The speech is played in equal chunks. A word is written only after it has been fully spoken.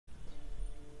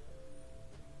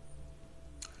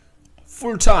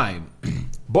Full time.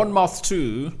 Bournemouth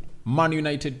 2, Man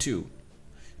United 2.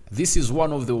 This is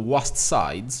one of the worst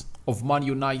sides of Man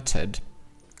United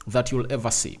that you'll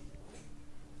ever see.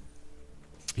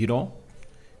 You know?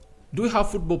 Do we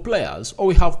have football players, or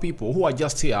we have people who are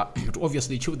just here to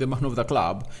obviously choose the man of the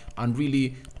club and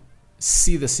really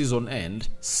see the season end,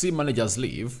 see managers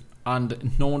leave,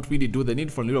 and not really do the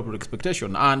needful Liverpool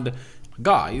expectation? And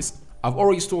guys, I've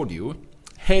always told you,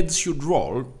 heads should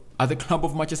roll at the club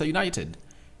of Manchester United.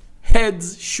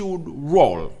 Heads should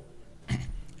roll.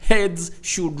 Heads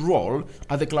should roll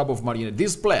at the club of Man United.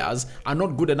 These players are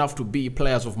not good enough to be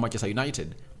players of Manchester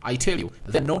United. I tell you,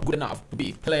 they're not good enough to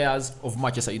be players of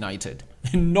Manchester United.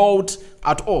 Not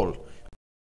at all.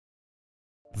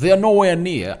 They are nowhere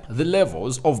near the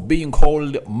levels of being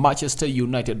called Manchester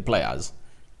United players.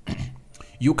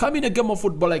 You come in a game of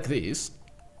football like this,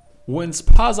 when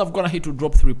Spurs have gone ahead to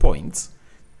drop 3 points,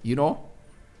 you know,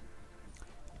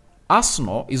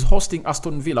 Arsenal is hosting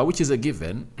Aston Villa, which is a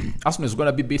given. Arsenal is going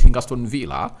to be beating Aston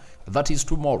Villa. That is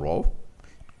tomorrow.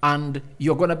 And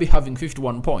you're going to be having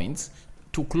 51 points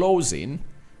to close in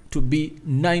to be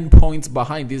 9 points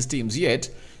behind these teams.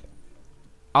 Yet,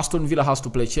 Aston Villa has to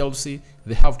play Chelsea.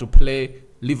 They have to play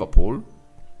Liverpool.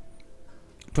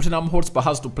 Tottenham Hotspur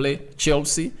has to play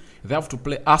Chelsea. They have to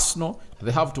play Arsenal.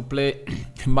 They have to play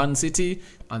Man City.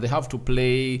 And they have to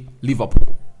play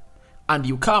Liverpool. And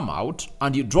you come out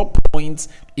and you drop points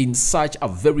in such a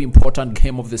very important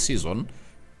game of the season.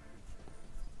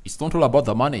 It's not all about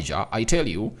the manager. I tell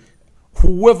you,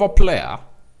 whoever player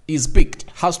is picked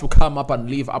has to come up and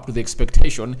live up to the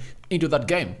expectation into that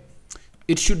game.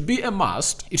 It should be a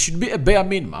must. It should be a bare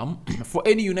minimum for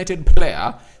any United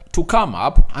player to come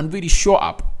up and really show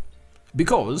up.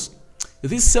 Because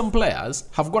these same players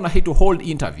have gone ahead to hold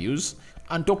interviews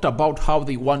and talked about how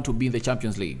they want to be in the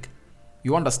Champions League.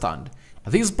 You understand?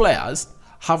 These players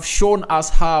have shown us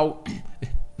how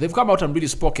they've come out and really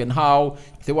spoken how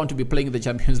they want to be playing in the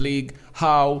Champions League,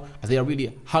 how they are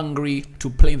really hungry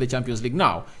to play in the Champions League.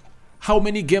 Now, how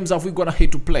many games have we gone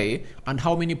ahead to play and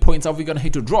how many points have we gone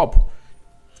ahead to drop?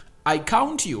 I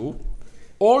count you,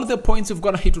 all the points we've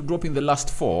gone ahead to drop in the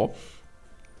last 4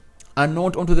 are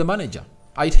not onto the manager.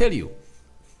 I tell you,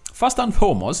 first and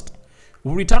foremost,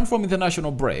 we return from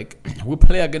international break, we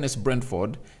play against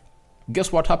Brentford.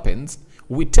 Guess what happens?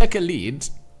 We take a lead,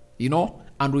 you know,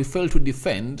 and we fail to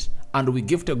defend, and we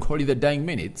give a goal in the dying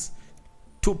minutes.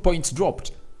 2 points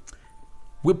dropped.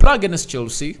 We play against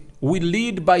Chelsea. We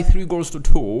lead by 3 goals to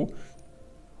 2.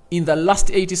 In the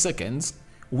last 80 seconds,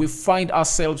 we find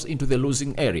ourselves into the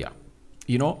losing area.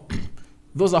 You know,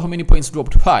 those are how many points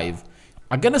dropped? 5.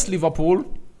 Against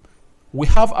Liverpool, we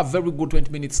have a very good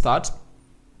 20-minute start.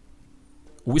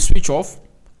 We switch off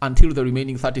until the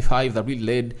remaining 35 that really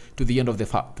led to the end of the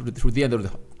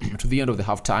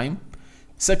half time.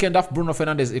 Second half, Bruno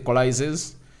Fernandes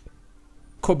equalizes.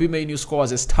 Kobe Mainoo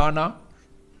scores a stunner.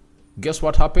 Guess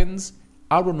what happens?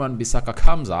 Aaron Wan-Bissaka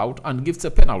comes out and gives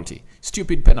a penalty.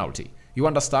 Stupid penalty. You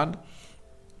understand?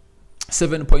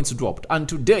 7 points dropped. And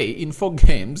today, in 4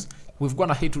 games, we've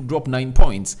gone ahead to drop 9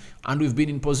 points. And we've been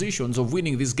in positions of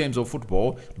winning these games of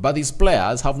football. But these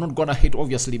players have not gone ahead to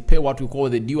obviously pay what we call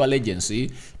the due allegiance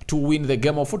to win the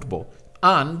game of football.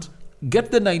 And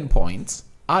get the 9 points,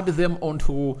 add them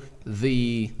onto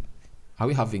the... how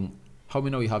many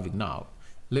are we having now?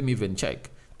 Let me even check.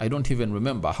 I don't even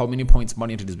remember how many points Man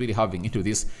United is really having into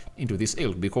this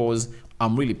ilk, because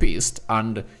I'm really pissed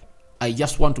and I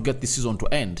just want to get this season to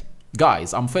end.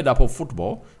 Guys, I'm fed up of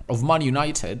football, of Man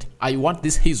United. I want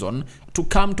this season to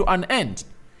come to an end.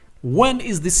 When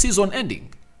is this season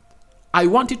ending? I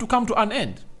want it to come to an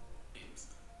end.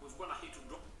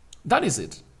 That is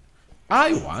it.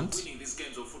 I want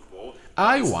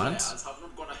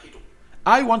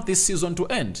this season to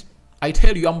end. I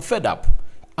tell you, I'm fed up.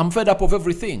 I'm fed up of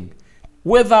everything.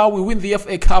 Whether we win the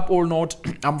FA Cup or not,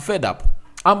 I'm fed up.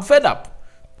 I'm fed up.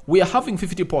 We are having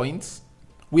 50 points.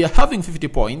 We are having 50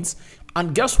 points.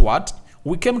 And guess what?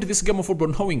 We came to this game of football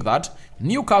knowing that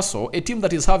Newcastle, a team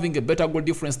that is having a better goal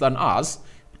difference than us,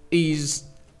 is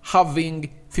having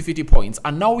 50 points.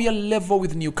 And now we are level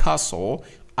with Newcastle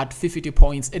at 50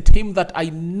 points. A team that I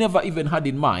never even had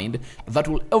in mind that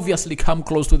will obviously come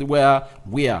close to where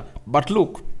we are. But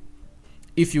look,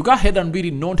 if you go ahead and really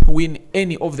not win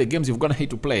any of the games you've gone ahead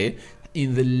to play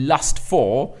in the last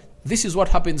 4, this is what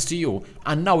happens to you.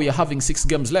 And now we are having 6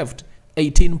 games left.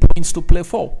 18 points to play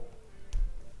for.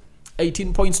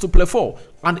 18 points to play for.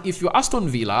 And if you're Aston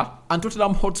Villa and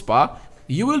Tottenham Hotspur,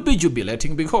 you will be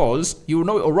jubilating because you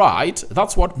know, all right,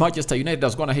 that's what Manchester United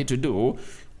has gone ahead to do.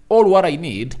 All what I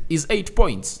need is 8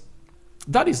 points.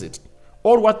 That is it.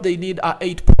 All what they need are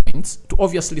 8 points. points to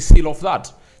obviously seal off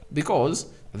that, because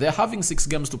they're having 6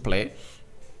 games to play.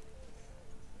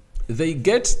 They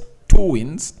get 2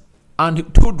 wins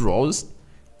and 2 draws.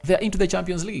 They're into the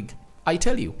Champions League. I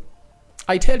tell you.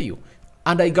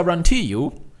 And I guarantee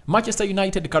you, Manchester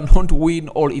United cannot win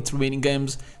all its remaining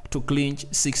games to clinch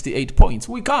 68 points.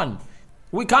 We can't.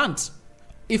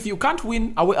 If you can't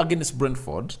win away against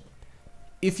Brentford,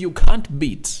 if you can't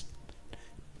beat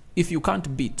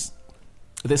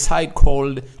the side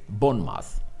called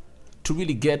Bournemouth to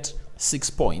really get 6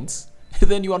 points,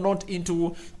 then you are not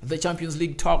into the Champions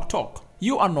League talk.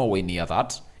 You are nowhere near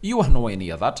that.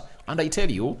 And I tell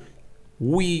you,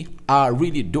 we are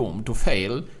really doomed to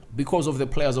fail because of the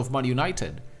players of Man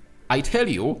United. I tell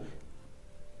you,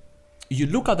 you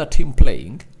look at the team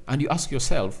playing and you ask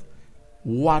yourself,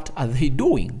 what are they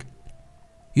doing?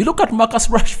 You look at Marcus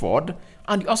Rashford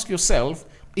and you ask yourself,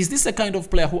 is this the kind of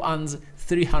player who earns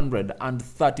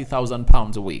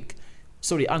 £330,000 a week?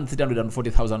 Sorry, earns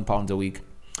 £340,000 a week.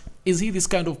 Is he this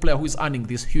kind of player who is earning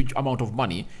this huge amount of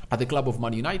money at the club of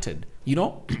Man United? You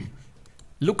know,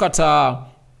 look at however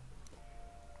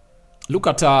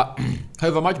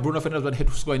much Bruno Fernandes had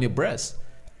to score in a brace.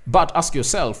 But ask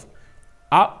yourself,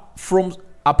 apart from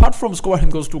scoring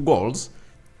those 2 goals,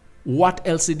 what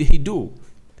else did he do?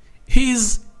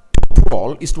 His top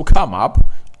role is to come up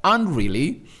and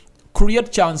really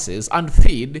create chances and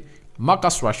feed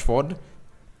Marcus Rashford,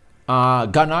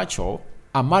 Garnacho,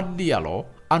 Amad Diallo,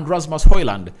 and Rasmus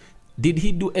Højlund. Did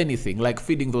he do anything like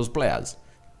feeding those players?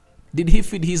 Did he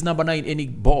feed his number 9 any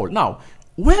ball? Now,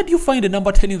 where do you find a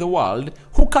number 10 in the world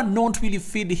who cannot really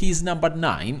feed his number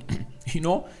 9? You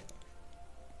know,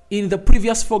 in the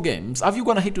previous 4 games, have you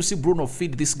gonna hate to see Bruno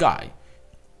feed this guy?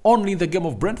 Only in the game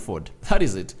of Brentford. That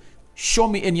is it. Show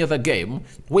me any other game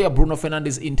where Bruno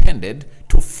Fernandes intended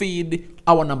to feed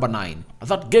our number 9.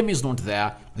 That game is not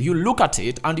there. You look at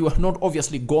it and you are not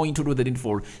obviously going to do the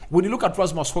needful. When you look at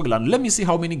Rasmus Højlund, let me see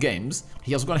how many games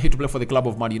he has gone ahead to play for the club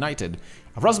of Man United.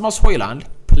 Rasmus Højlund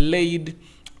played,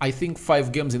 I think,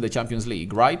 5 games in the Champions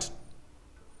League, right?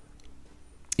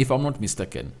 If I'm not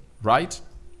mistaken, right?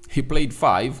 He played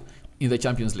 5 in the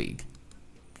Champions League,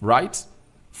 right?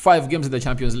 5 games in the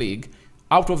Champions League.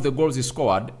 Out of the goals he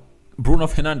scored, Bruno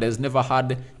Fernandes never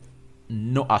had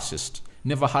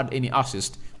any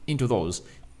assist into those.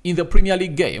 In the Premier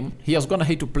League game, he has gone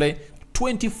ahead to play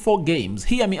 24 games.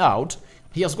 Hear me out.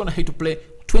 He has gone ahead to play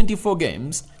 24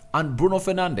 games, and Bruno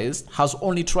Fernandes has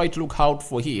only tried to look out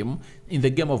for him in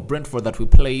the game of Brentford that we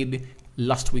played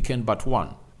last weekend but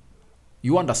won.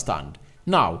 You understand?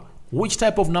 Now, which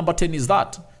type of number 10 is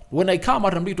that? When I come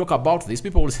out and we talk about this,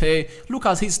 people will say, look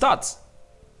at his stats.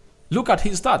 Look at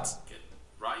his stats.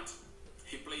 Right?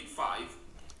 He played 5.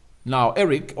 Now,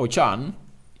 Eric or Chan,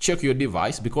 check your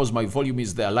device because my volume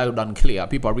is there loud and clear.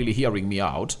 People are really hearing me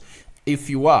out. If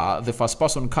you are the first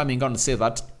person coming on and say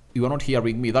that you are not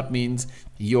hearing me, that means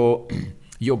your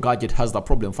gadget has the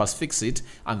problem. First fix it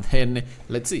and then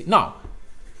let's see. Now,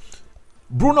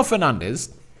 Bruno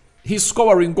Fernandes, he's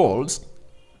scoring goals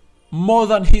more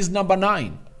than his number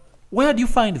 9. Where do you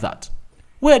find that?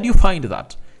 Where do you find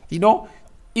that? You know,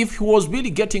 if he was really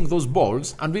getting those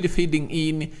balls and really feeding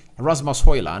in Rasmus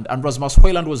Højlund, and Rasmus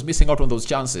Højlund was missing out on those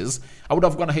chances, I would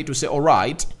have gone ahead to say, all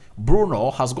right,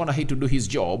 Bruno has gone ahead to do his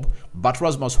job, but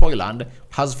Rasmus Højlund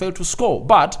has failed to score.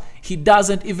 But he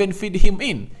doesn't even feed him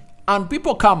in. And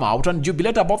people come out and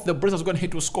jubilate about the Brits has gone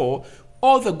ahead to score.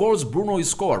 All the goals Bruno is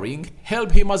scoring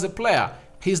help him as a player.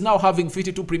 He's now having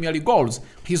 52 Premier League goals.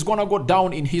 He's going to go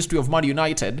down in history of Man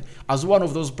United as one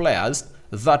of those players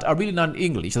that are really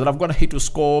non-English, that have gone ahead to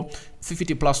score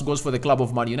 50 plus goals for the club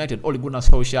of Man United. Ole Gunnar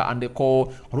Solskjaer, and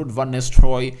Deco, Ruud van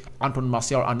Nistelrooy, Anton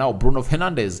Martial, and now Bruno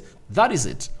Fernandes. That is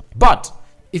it. But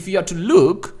if you are to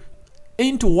look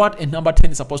into what a number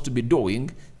 10 is supposed to be doing,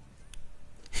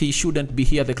 he shouldn't be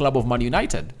here at the club of Man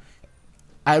United.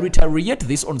 I reiterate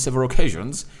this on several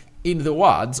occasions in the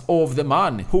words of the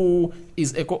man who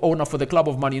is a co-owner for the club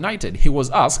of Man United. He was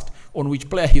asked on which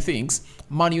player he thinks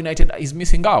Man United is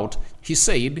missing out. He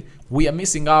said, we are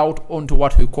missing out onto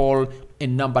what we call a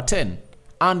number 10.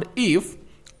 And if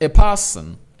a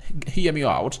person, hear me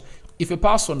out, if a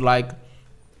person like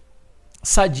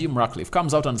Sir Jim Ratcliffe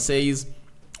comes out and says,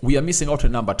 we are missing out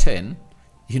on number 10,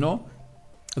 you know,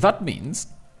 that means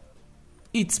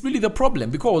it's really the problem,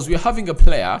 because we are having a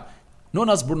player known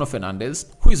as Bruno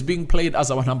Fernandes who is being played as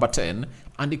our number 10,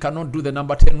 and he cannot do the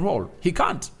number 10 role. He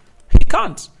can't. He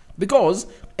can't. Because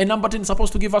a number 10 is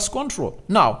supposed to give us control.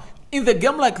 Now, in the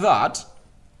game like that,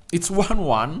 it's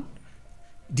 1-1.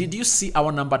 Did you see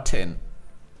our number 10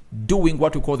 doing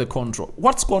what we call the control?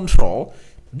 What's control?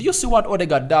 Do you see what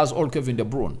Odegaard does all Kevin De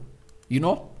Bruyne? You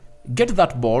know, Get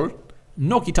that ball,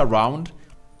 knock it around.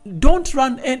 Don't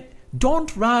run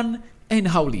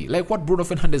anyhowly like what Bruno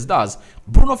Fernandes does.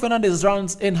 Bruno Fernandes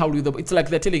runs anyhowly. It's like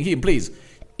they're telling him, please,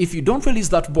 if you don't release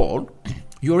that ball,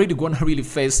 you're already going to really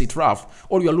face it rough,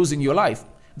 or you're losing your life.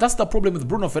 That's the problem with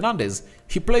Bruno Fernandes.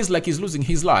 He plays like he's losing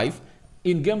his life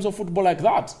in games of football like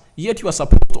that. Yet you are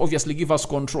supposed to obviously give us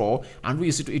control and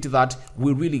really see to it that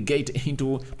we really get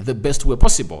into the best way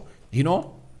possible. You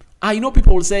know? I know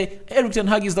people will say, Erik ten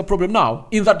Hag is the problem now.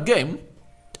 In that game,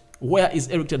 where is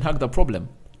Erik ten Hag the problem?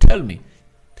 Tell me.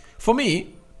 For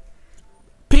me,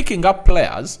 picking up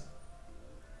players,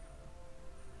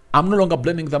 I'm no longer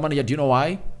blaming the manager. Do you know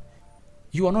why?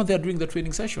 You are not there during the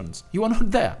training sessions. You are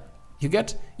not there. You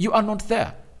get? You are not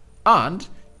there. And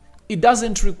it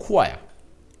doesn't require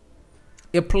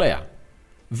a player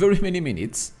very many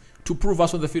minutes to prove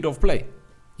us on the field of play.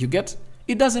 You get?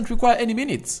 It doesn't require any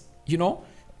minutes. You know?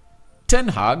 Ten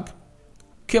Hag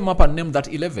came up and named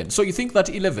that 11. So you think that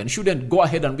 11 shouldn't go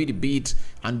ahead and really beat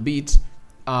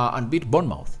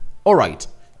Bournemouth? All right.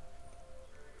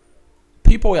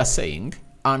 People were saying,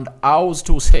 and I was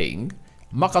too saying,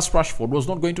 Marcus Rashford was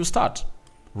not going to start,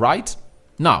 right?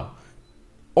 Now,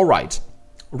 all right,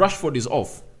 Rashford is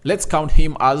off. Let's count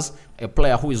him as a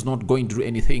player who is not going to do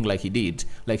anything like he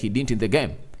didn't in the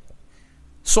game.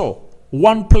 So,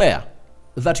 one player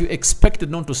that you expected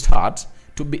not to start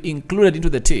to be included into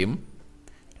the team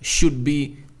should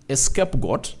be a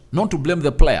scapegoat, not to blame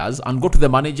the players and go to the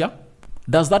manager.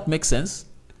 Does that make sense?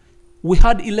 We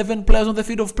had 11 players on the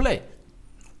field of play.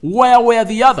 Where were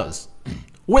the others?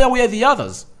 Where were the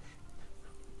others?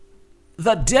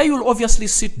 That day you'll obviously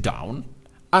sit down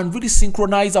and really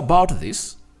synchronize about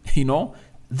this. You know,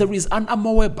 there is an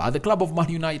Amaweba, the club of Man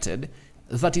United,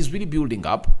 that is really building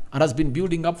up and has been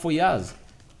building up for years.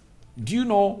 Do you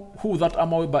know who that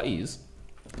Amaweba is?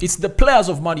 It's the players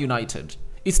of Man United.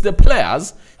 It's the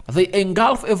players, they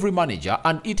engulf every manager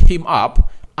and eat him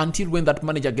up until when that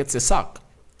manager gets a sack.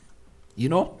 You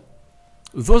know,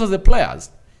 those are the players.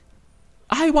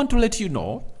 I want to let you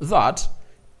know that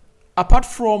apart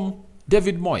from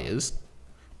David Moyes,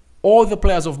 all the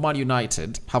players of Man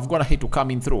United have gone ahead to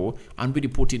come in through and really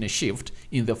put in a shift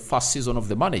in the first season of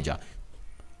the manager.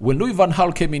 When Louis van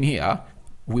Gaal came in here,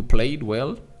 we played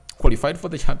well, qualified for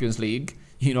the Champions League,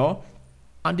 you know,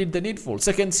 and did the needful.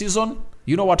 Second season,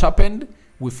 you know what happened?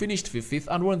 We finished 5th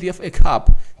and won the FA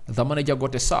Cup. The manager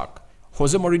got a sack.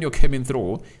 Jose Mourinho came in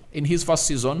through. In his first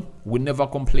season, we never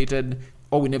completed,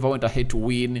 or we never went ahead to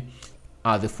win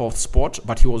the 4th spot,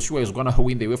 but he was sure he was going to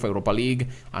win the UEFA Europa League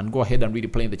and go ahead and really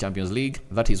play in the Champions League.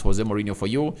 That is Jose Mourinho for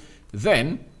you.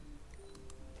 Then,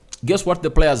 guess what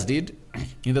the players did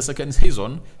in the second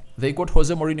season? They got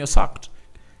Jose Mourinho sacked.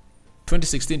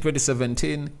 2016,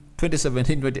 2017,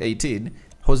 2017, 2018,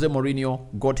 Jose Mourinho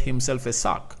got himself a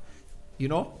sack. You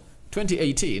know,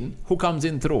 2018, who comes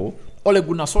in through? Ole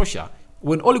Gunnar Solskjaer.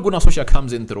 When Ole Gunnar Solskjaer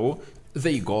comes in through,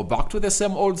 they go back to the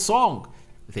same old song.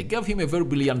 They gave him a very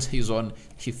brilliant season.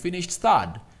 He finished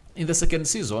 3rd. In the second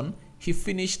season, he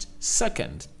finished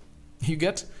 2nd. You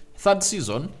get? 3rd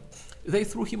season, they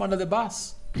threw him under the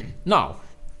bus. Now,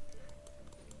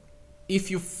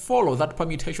 if you follow that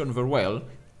permutation very well,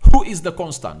 who is the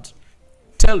constant?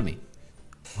 Tell me.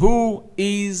 Who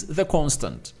is the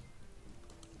constant?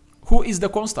 Who is the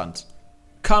constant?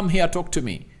 Come here, talk to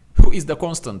me. Who is the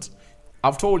constant?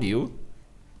 I've told you,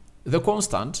 the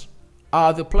constant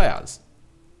are the players.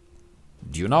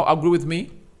 Do you now agree with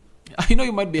me? I know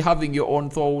you might be having your own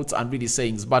thoughts and really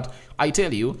sayings, but I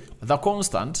tell you, the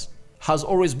constant has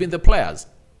always been the players.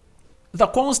 The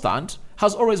constant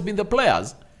has always been the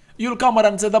players. You'll come out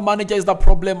and say the manager is the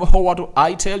problem or what?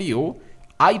 I tell you,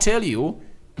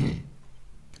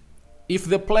 if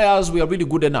the players were really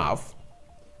good enough,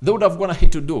 they would have gone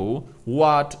ahead to do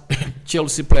what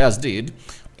Chelsea players did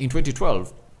in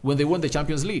 2012 when they won the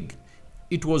Champions League.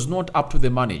 It was not up to the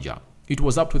manager. It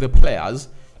was up to the players,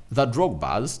 the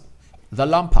Drogbas, the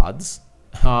Lampards.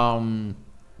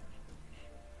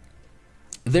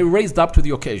 They raised up to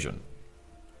the occasion.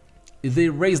 They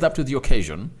raised up to the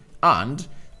occasion and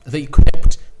they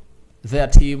kept their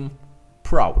team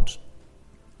proud.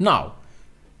 Now,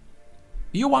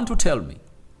 you want to tell me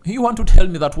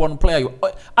that one player,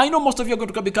 I know most of you are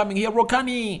going to be coming here,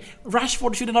 Rokani,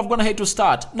 Rashford shouldn't have gone ahead to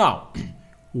start. Now,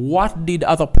 what did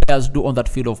other players do on that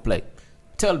field of play?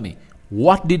 Tell me,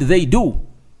 what did they do?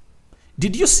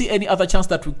 Did you see any other chance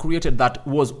that we created that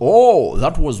was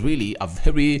really a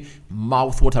very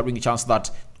mouth-watering chance that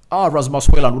Rasmus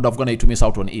Højlund would have gone ahead to miss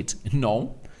out on it?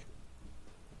 No.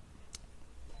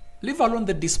 Leave alone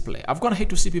the display. I've gone ahead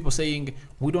to see people saying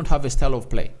we don't have a style of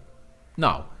play.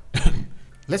 Now,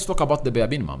 let's talk about the bare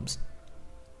minimums.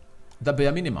 the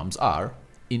bare minimums are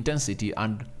intensity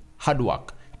and hard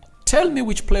work. Tell me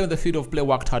which player on the field of play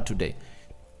worked hard today.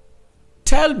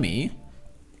 Tell me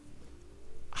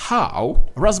how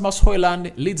Rasmus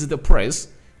Højlund leads the press,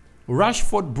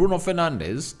 Rashford, Bruno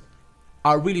Fernandes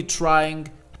are really trying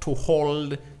to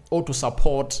hold or to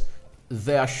support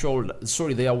their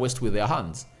their waist with their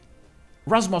hands.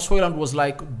 Rasmus Højlund was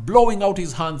like blowing out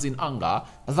his hands in anger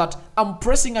that I'm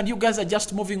pressing and you guys are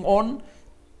just moving on,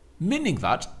 meaning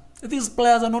that these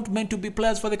players are not meant to be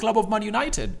players for the club of Man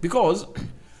United, because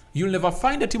you'll never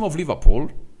find a team of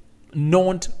Liverpool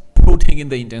not putting in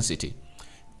the intensity.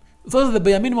 Those are the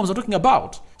bare minimums we're talking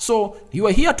about. So you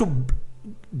are here to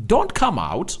don't come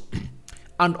out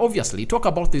and obviously talk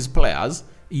about these players,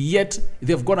 yet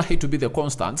they've gone ahead to be the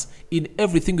constants in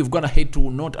everything we've gone ahead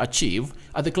to not achieve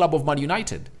at the club of Man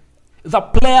United. The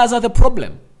players are the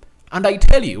problem. And I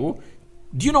tell you,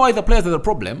 do you know why the players are the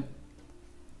problem?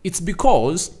 It's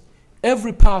because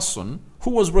every person who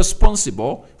was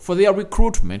responsible for their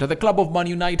recruitment at the club of Man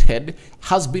United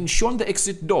has been shown the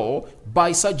exit door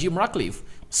by Sir Jim Ratcliffe.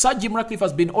 Sir Jim Ratcliffe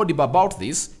has been audible about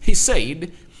this. He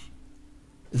said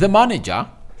the manager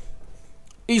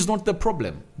is not the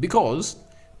problem, because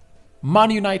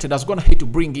Man United has gone ahead to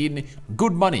bring in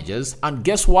good managers, and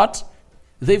guess what?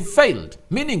 They've failed,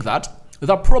 meaning that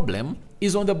the problem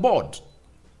is on the board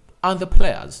and the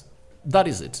players. That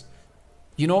is it.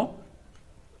 You know,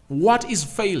 what is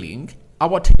failing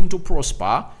our team to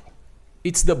prosper?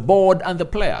 It's the board and the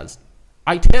players.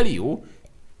 I tell you,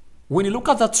 when you look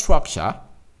at that structure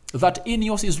that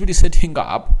Ineos is really setting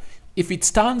up, if it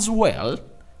stands well,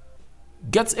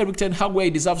 gets Erik ten Hag where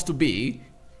he deserves to be,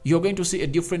 you're going to see a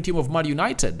different team of Man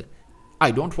United.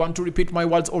 I don't want to repeat my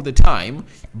words all the time,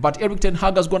 but Erik ten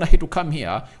Hag has gone ahead to come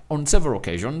here on several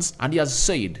occasions, and he has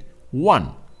said,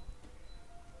 one,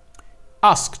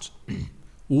 asked,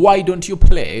 why don't you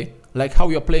play like how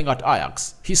you're playing at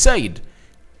Ajax? He said,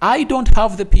 I don't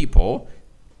have the people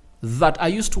that I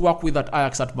used to work with at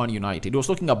Ajax at Man United. He was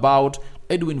talking about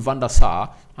Edwin van der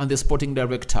Sar and the sporting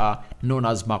director known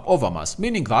as Mark Overmars,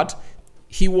 meaning that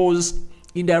he was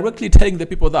indirectly telling the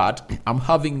people that I'm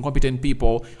having incompetent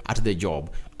people at the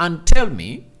job. And tell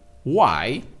me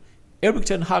why Erik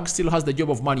ten Hag still has the job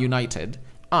of Man United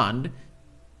and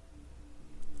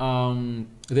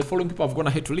the following people have gone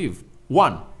ahead to leave.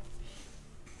 One,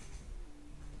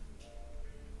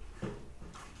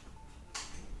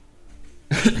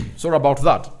 sorry about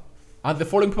that. And the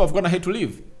following people have gone ahead to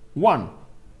leave. One,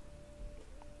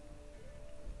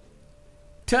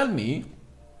 tell me,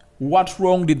 what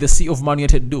wrong did the CEO of Man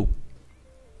United do?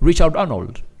 Richard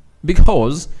Arnold.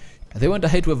 Because they went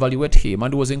ahead to evaluate him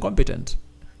and he was incompetent.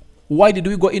 Why did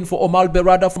we go in for Omar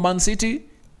Berrada for Man City?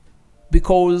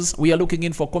 Because we are looking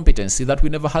in for competency that we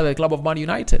never had at the club of Man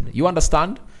United. You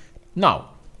understand?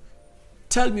 Now,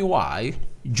 tell me why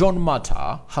John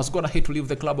Mata has gone ahead to leave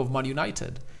the club of Man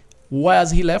United. Why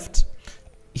has he left?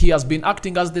 He has been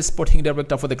acting as the sporting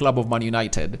director for the club of Man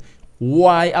United.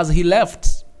 Why has he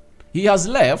left? He has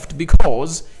left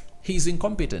because he's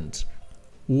incompetent.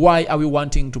 Why are we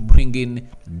wanting to bring in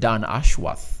Dan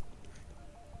Ashworth?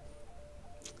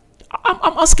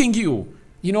 I'm asking you,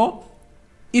 you know,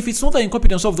 if it's not the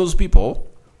incompetence of those people,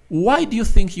 why do you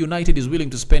think United is willing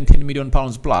to spend £10 million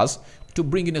plus to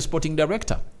bring in a sporting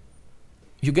director?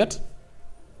 You get?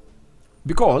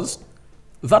 Because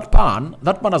that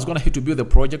man has gone ahead to build the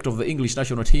project of the English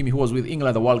national team. He was with England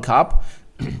at the World Cup.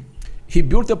 He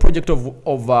built the project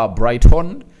of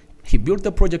Brighton. He built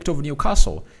the project of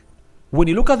Newcastle. When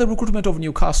you look at the recruitment of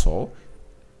Newcastle,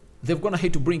 they've gone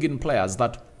ahead to bring in players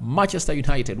that Manchester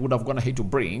United would have gone ahead to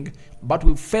bring, but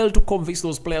we failed to convince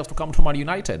those players to come to Man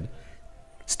United.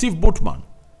 Steve Bootman,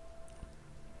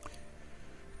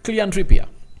 Kylian Trippier,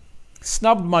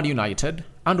 snubbed Man United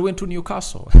and went to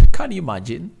Newcastle. Can you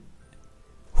imagine?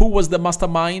 Who was the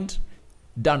mastermind?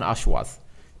 Dan Ashworth.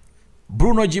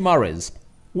 Bruno Guimaraes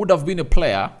would have been a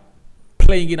player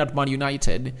playing in at Man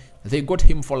United. They got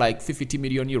him for like 50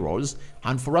 million euros,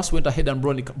 and for us went ahead and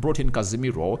brought in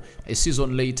Casemiro a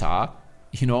season later,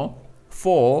 you know,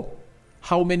 for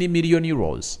how many million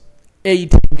euros?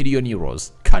 80 million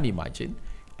euros. Can you imagine?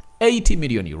 80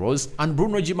 million euros, and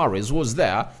Bruno Guimaraes was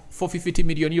there for 50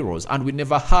 million euros, and we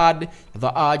never had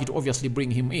the urge to obviously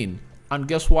bring him in. And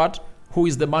guess what? Who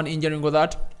is the man engineering all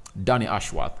that? Danny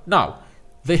Ashworth. Now,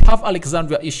 they have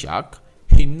Alexander Isak.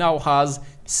 He now has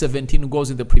 17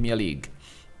 goals in the Premier League.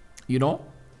 You know?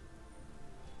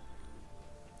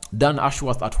 Dan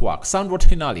Ashworth at work. Sandro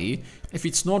Tonali, if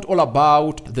it's not all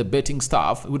about the betting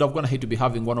stuff, he would have gone ahead to be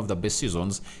having one of the best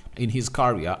seasons in his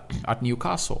career at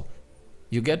Newcastle.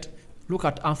 You get? Look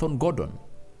at Anthony Gordon.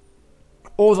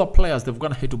 All the players they've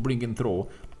gonna have to bring in through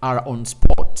are on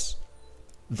spot.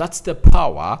 That's the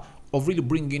power of really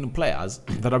bringing in players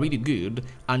that are really good,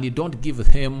 and you don't give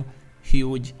them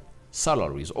huge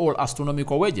salaries or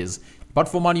astronomical wages. But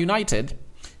for Man United,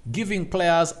 giving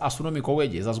players astronomical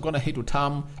wages has gonna hit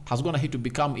to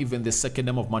become even the second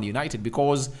name of Man United,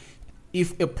 because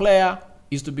if a player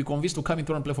is to be convinced to come in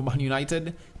through and play for Man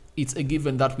United, it's a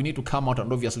given that we need to come out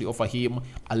and obviously offer him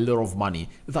a lot of money.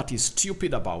 That is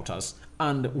stupid about us,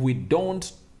 and we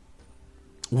don't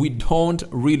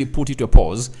really put it to a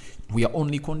pause. We are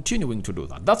only continuing to do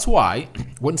that. That's why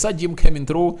when Sir Jim came in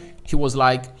through, he was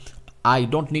like, I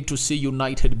don't need to see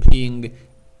United paying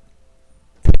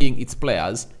its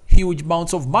players huge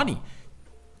amounts of money.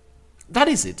 That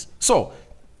is it. So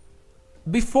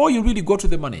before you really go to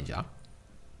the manager,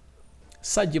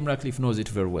 Sir Jim Ratcliffe knows it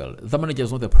very well. The manager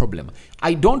is not the problem.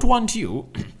 I don't want you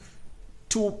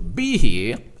to be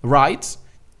here, right,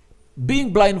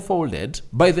 being blindfolded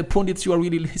by the pundits you are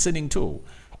really listening to,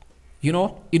 you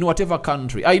know, in whatever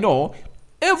country. I know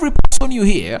every person you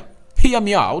hear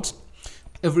me out,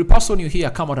 every person you hear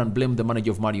come out and blame the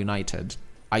manager of Man United.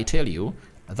 I tell you,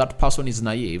 that person is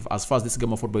naive as far as this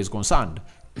game of football is concerned.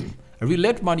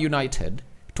 Relate Man United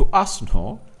to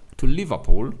Arsenal, to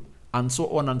Liverpool, and so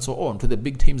on, to the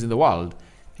big teams in the world.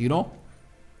 You know,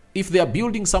 if they are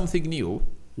building something new,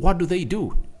 what do?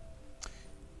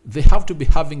 They have to be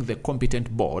having the competent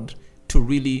board to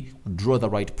really draw the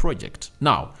right project.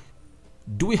 Now,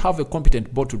 do we have a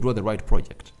competent board to draw the right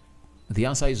project? The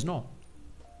answer is no.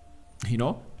 You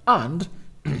know, and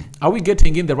are we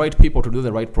getting in the right people to do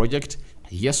the right project?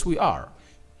 Yes, we are.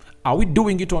 Are we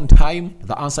doing it on time?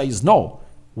 The answer is no.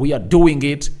 We are doing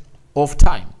it off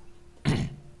time.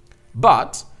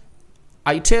 But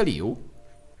I tell you,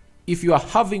 if you are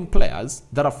having players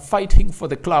that are fighting for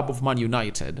the club of Man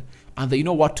United and they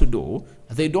know what to do,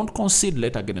 they don't concede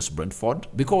late against Brentford,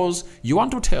 because you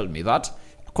want to tell me that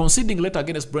conceding late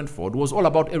against Brentford was all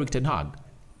about Erik ten Hag.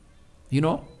 You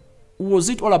know, was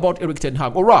it all about Erik ten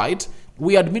Hag? All right,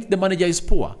 we admit the manager is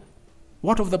poor.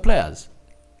 What of the players?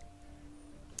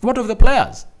 What of the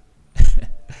players?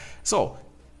 So,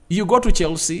 you go to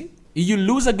Chelsea, you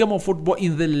lose a game of football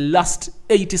in the last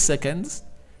 80 seconds.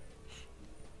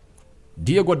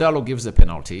 Diego Dallo gives a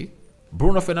penalty.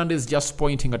 Bruno Fernandes just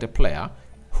pointing at a player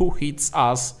who hits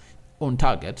us on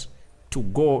target to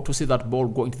go to see that ball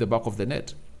go into the back of the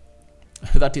net.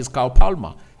 That is Kyle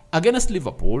Palmer. Against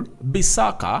Liverpool,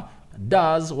 Bissaka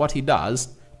does what he does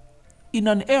in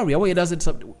an area where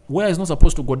he's not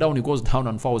supposed to go down. He goes down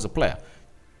and fouls a player.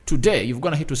 Today, you're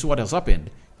going to hit to see what has happened.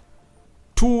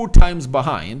 2 times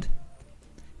behind,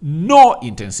 no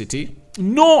intensity,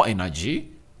 no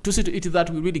energy to see to it that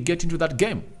we really get into that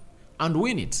game and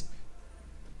win it.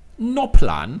 No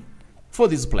plan for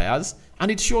these players,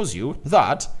 and it shows you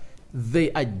that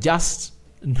they are just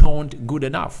not good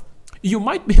enough. You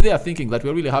might be there thinking that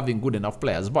we're really having good enough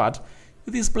players, but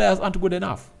these players aren't good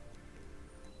enough.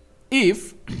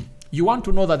 If you want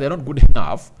to know that they're not good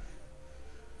enough,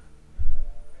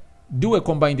 do a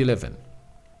combined 11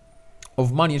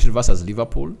 of Man United versus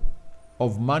Liverpool,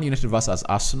 of Man United versus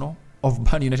Arsenal,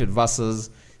 of Man United versus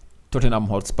Tottenham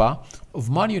Hotspur, of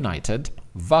Man United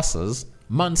versus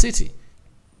Man City.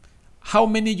 How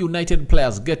many United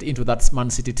players get into that Man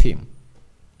City team?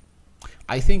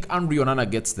 I think Andre Onana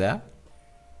gets there.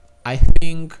 I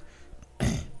think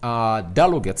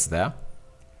Dallo gets there.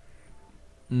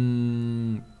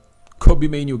 Kobe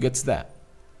Mainoo gets there.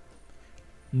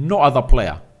 No other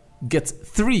player gets.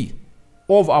 3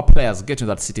 of our players get in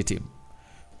that City team.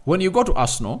 When you go to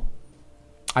Arsenal,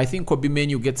 I think Kobe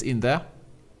Mainoo gets in there.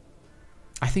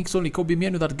 I think it's only Kobe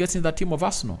Mainoo that gets in that team of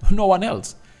Arsenal. No one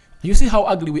else. You see how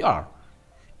ugly we are.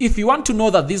 If you want to know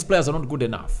that these players are not good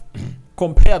enough,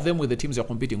 compare them with the teams you're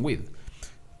competing with.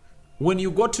 When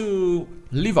you go to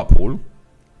Liverpool,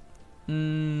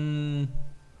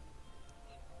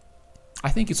 I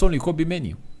think it's only Kobe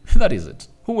Mainoo. That is it.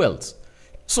 Who else?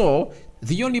 So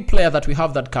the only player that we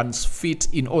have that can fit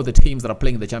in all the teams that are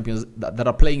playing the champions, that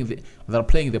are playing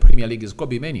the Premier League, is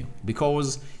Kobe Mainoo,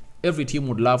 because every team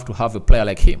would love to have a player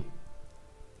like him.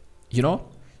 You know,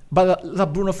 but the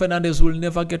Bruno Fernandes will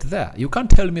never get there. You can't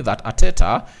tell me that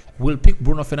Arteta will pick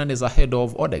Bruno Fernandes ahead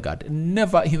of Odegaard.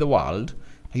 Never in the world.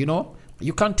 You know,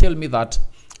 you can't tell me that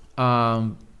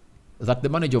that the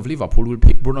manager of Liverpool will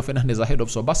pick Bruno Fernandes ahead of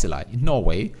Szoboszlai. No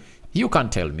way. You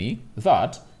can't tell me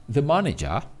that the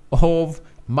manager of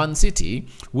Man City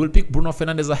will pick Bruno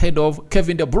Fernandes ahead of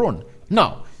Kevin De Bruyne.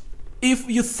 Now, if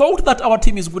you thought that our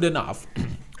team is good enough,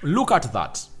 look at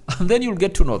that, and then you'll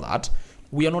get to know that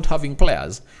we are not having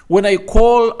players. When I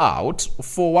call out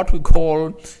for what we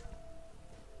call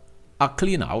a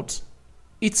clean out,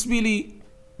 it's really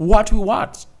what we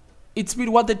want. It's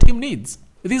really what the team needs.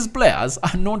 These players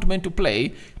are not meant to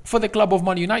play for the club of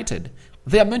Man United.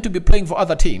 They are meant to be playing for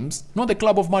other teams, not the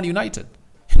club of Man United.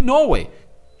 No way.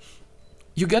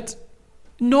 You get?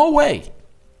 No way.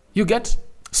 You get?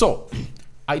 So,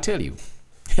 I tell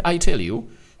you,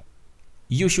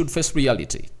 you should face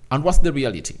reality. And what's the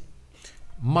reality?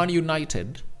 Man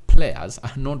United players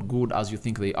are not good as you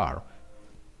think they are.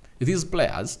 These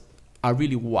players are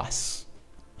really worse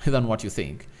than what you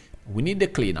think. We need a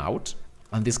clean out,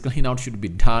 and this clean out should be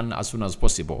done as soon as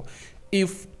possible.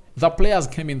 If the players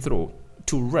came in through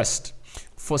to rest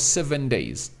for 7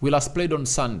 days, we last played on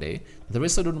Sunday, the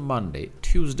rested on Monday,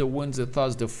 Tuesday, Wednesday,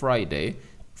 Thursday, Friday,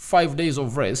 5 days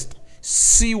of rest,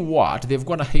 see what they've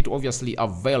gonna hate obviously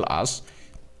avail us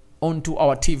onto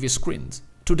our TV screens.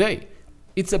 Today,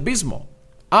 it's abysmal.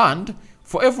 And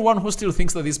for everyone who still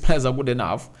thinks that these players are good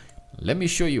enough, let me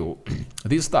show you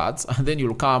these stats, and then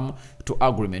you'll come to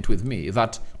agreement with me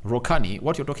that, Rokani,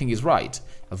 what you're talking is right,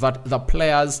 that the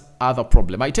players are the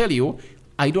problem. I tell you,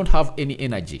 I don't have any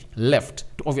energy left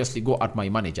to obviously go at my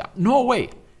manager. No way.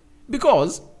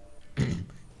 Because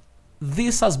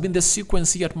this has been the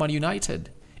sequence here at Man United.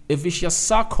 A vicious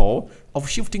circle of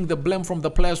shifting the blame from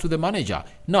the players to the manager.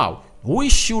 Now, we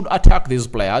should attack these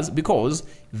players because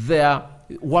they're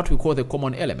what we call the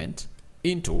common element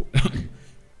into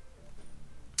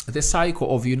the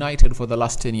cycle of United for the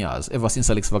last 10 years, ever since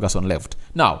Alex Ferguson left.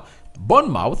 Now,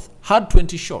 Bournemouth had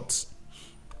 20 shots.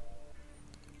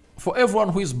 For everyone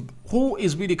who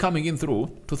is really coming in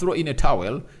through to throw in a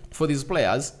towel for these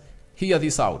players, hear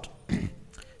this out.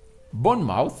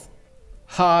 Bournemouth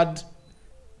had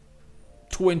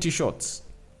 20 shots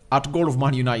at goal of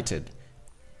Man United.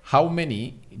 How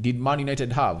many did Man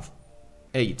United have?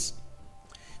 8.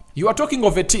 You are talking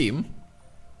of a team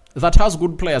that has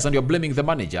good players and you're blaming the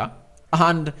manager,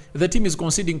 and the team is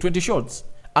conceding 20 shots,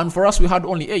 and for us we had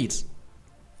only 8.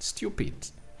 Stupid.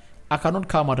 I cannot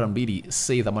come out and really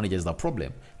say the manager is the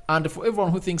problem. And for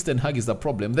everyone who thinks Ten Hag is the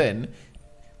problem, then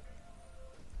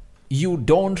you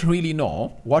don't really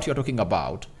know what you're talking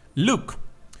about. Look,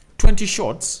 20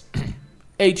 shots,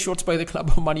 8 shots by the club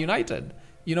of Man United.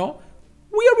 You know,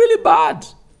 we are really bad.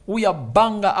 We are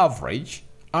banger average,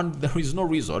 and there is no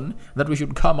reason that we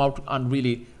should come out and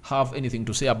really have anything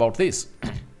to say about this.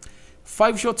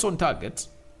 5 shots on target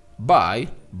by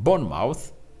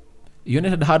Bournemouth.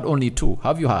 United had only 2.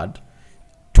 Have you had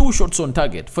 2 shots on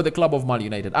target for the club of Man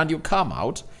United? And you come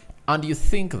out and you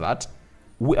think that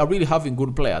we are really having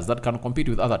good players that can compete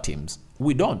with other teams.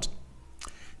 We don't.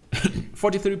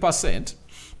 43%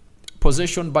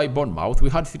 possession by Bournemouth. We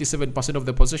had 57% of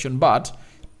the possession, but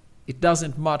it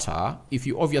doesn't matter if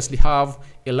you obviously have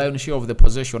a lion's share of the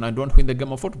possession and don't win the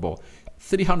game of football.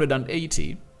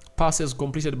 380 passes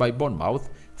completed by Bournemouth,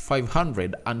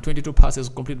 522 passes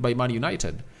completed by Man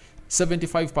United.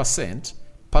 75%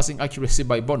 passing accuracy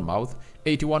by Bournemouth,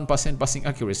 81% passing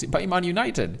accuracy by Man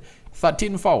United.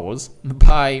 13 fouls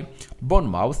by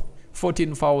Bournemouth,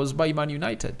 14 fouls by Man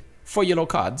United. 4 yellow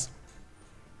cards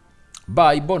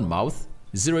by Bournemouth,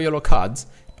 0 yellow cards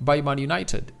by Man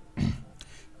United.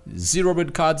 0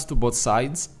 red cards to both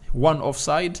sides, 1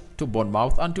 offside to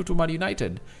Bournemouth and 2 to Man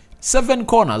United. 7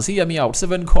 corners, hear me out,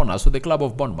 7 corners for the club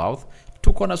of Bournemouth,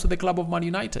 2 corners for the club of Man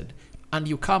United. And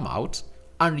you come out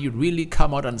and you really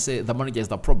come out and say the manager is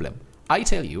the problem. I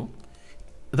tell you,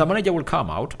 the manager will come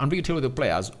out and really tell the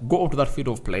players, go out to that field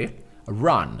of play,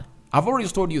 run. I've already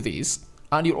told you this,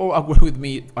 and you all agree with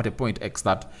me at a point X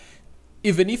that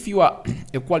even if you are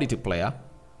a quality player,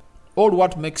 all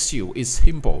what makes you is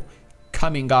simple,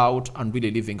 coming out and really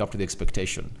living up to the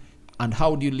expectation. And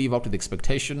how do you live up to the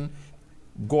expectation?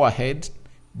 Go ahead,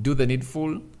 do the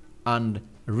needful, and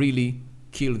really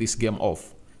kill this game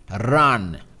off.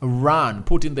 Run,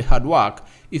 put in the hard work.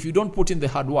 If you don't put in the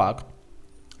hard work,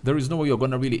 there is no way you're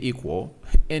going to really equal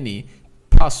any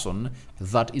person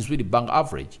that is really bang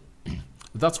average.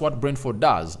 That's what Brentford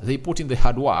does. They put in the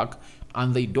hard work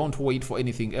and they don't wait for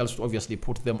anything else to obviously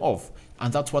put them off.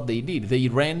 And that's what they did. They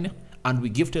ran and we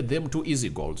gifted them 2 easy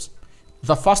goals.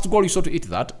 The first goal, you saw to it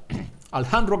that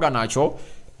Alejandro Garnacho,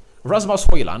 Rasmus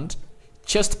Højlund,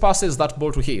 chest passes that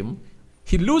ball to him.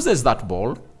 He loses that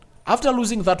ball. After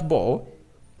losing that ball,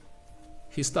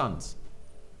 he stands.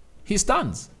 He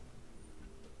stands.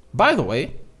 By the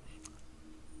way,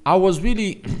 I was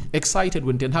really excited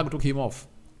when Ten Hag took him off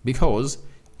because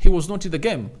he was not in the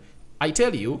game. I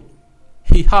tell you,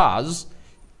 he has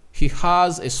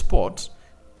a spot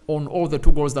on all the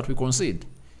 2 goals that we concede.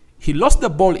 He lost the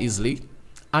ball easily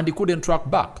and he couldn't track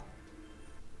back.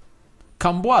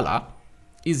 Kambwala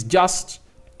is just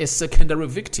a secondary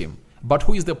victim. But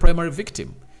who is the primary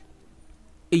victim?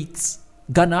 It's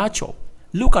Garnacho.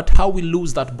 Look at how we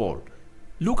lose that ball.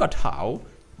 Look at how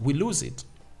we lose it.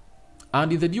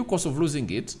 And in the due course of losing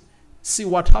it, see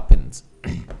what happens.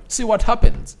 See what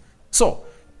happens. So,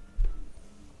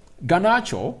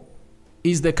 Garnacho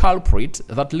is the culprit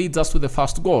that leads us to the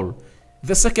first goal.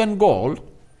 The second goal,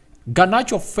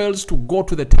 Garnacho fails to go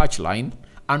to the touchline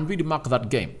and really mark that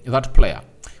player.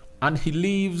 And he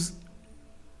leaves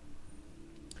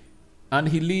the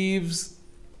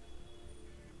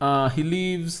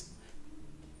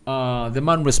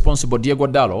man responsible, Diego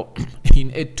Dallo,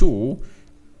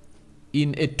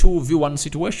 in a 2v1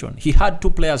 situation. He had 2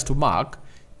 players to mark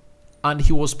and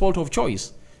he was fault of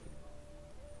choice.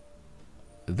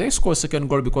 They score a second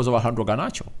goal because of Alejandro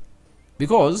Garnacho.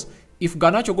 Because if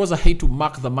Garnacho goes ahead to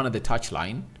mark the man at the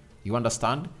touchline, you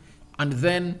understand, and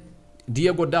then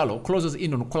Diego Dallo closes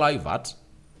in on Kluivert,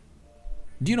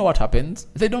 do you know what happens?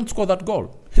 They don't score that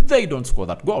goal. They don't score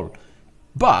that goal.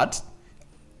 But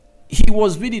he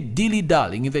was really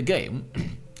dilly-dallying in the game,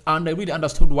 and I really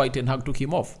understood why Ten Hag took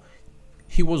him off.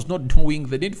 He was not doing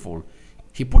the needful.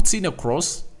 He puts in a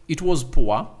cross. It was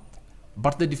poor,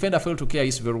 but the defender failed to clear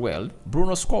it very well.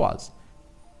 Bruno scores.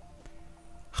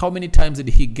 How many times did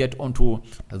he get onto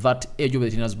that edge of the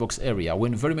defender's box area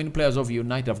when very many players of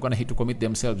United have gone ahead to commit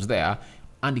themselves there,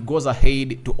 and he goes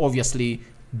ahead to obviously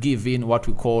give in what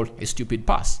we call a stupid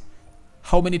pass?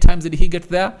 How many times did he get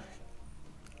there?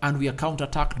 And we are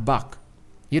counter-attacked back.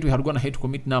 Yet we had gone ahead to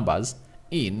commit numbers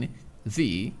in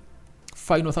the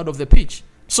final third of the pitch.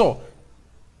 So,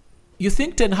 you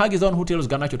think Ten Hag is the one who tells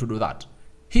Garnacho to do that?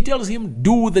 He tells him,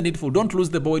 do the needful. Don't lose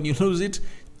the ball. When you lose it,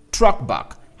 track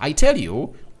back. I tell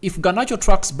you, if Garnacho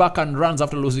tracks back and runs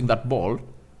after losing that ball,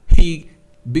 he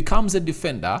becomes a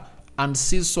defender and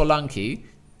sees Solanke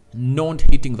not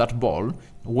hitting that ball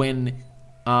when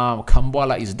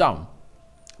Kambuala is down.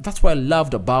 That's what I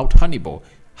loved about Hannibal.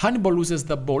 Hannibal loses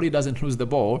the ball. He doesn't lose the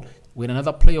ball. When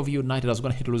another player of United is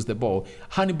going to lose the ball,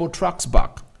 Hannibal tracks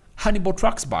back. Hannibal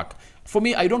tracks back. For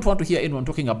me, I don't want to hear anyone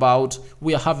talking about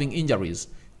we are having injuries.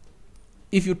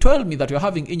 If you tell me that you're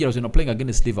having injuries when you're playing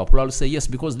against Liverpool, I'll say yes,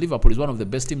 because Liverpool is one of the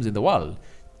best teams in the world.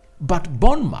 But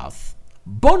Bournemouth,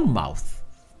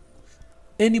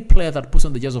 any player that puts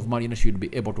on the jersey of Man United should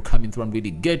be able to come in through and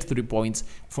really get 3 points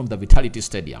from the Vitality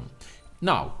Stadium.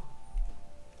 Now,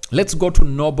 let's go to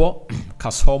Nobo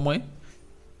Kasomwe.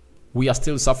 We are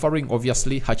still suffering,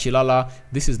 obviously. Hachilala,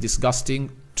 this is disgusting.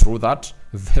 True that.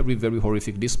 Very, very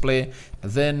horrific display.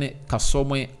 Then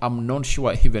Kasomwe, I'm not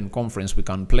sure even conference we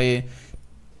can play.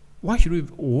 Why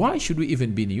should we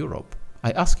even be in Europe?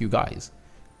 I ask you guys.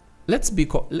 Let's be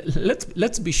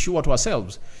sure to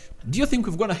ourselves. Do you think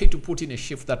we've gone ahead to put in a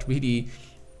shift that really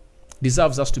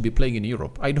deserves us to be playing in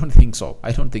Europe? I don't think so.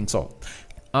 I don't think so.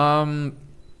 I'm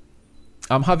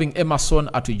having Emerson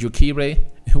at Jukire.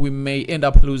 We may end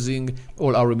up losing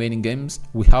all our remaining games.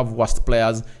 We have worst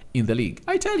players in the league.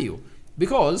 I tell you.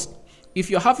 Because if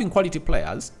you're having quality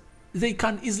players, they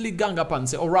can easily gang up and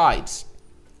say, all right.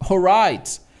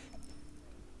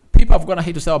 People have gone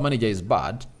ahead to say our manager is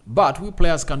bad, but we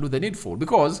players can do the needful.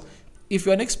 Because if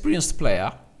you're an experienced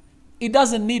player, it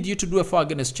doesn't need you to do a foul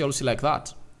against Chelsea like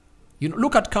that. You know,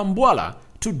 look at Kambuala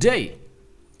today.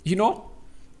 You know,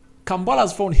 Kambuala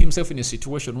has found himself in a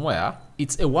situation where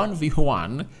it's a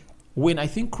 1v1. When I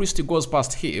think Christie goes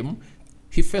past him,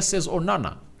 he faces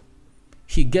Onana.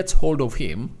 He gets hold of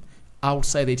him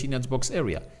outside the 18-yard box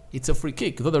area. It's a free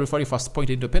kick, though the referee first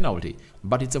pointed into a penalty,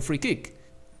 but it's a free kick.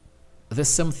 The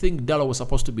same thing Dallo was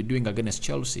supposed to be doing against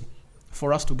Chelsea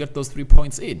for us to get those 3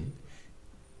 points in.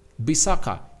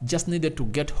 Bissaka just needed to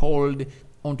get hold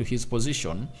onto his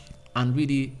position and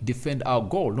really defend our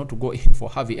goal, not to go in for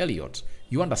Harvey Elliott.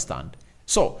 You understand?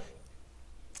 So,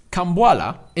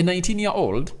 Kambuala, a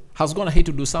 19-year-old, has gone ahead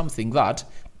to do something that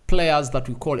players that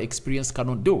we call experienced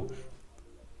cannot do.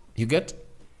 You get?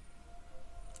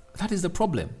 That is the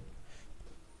problem.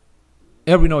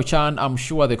 Erino Chan, I'm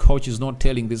sure the coach is not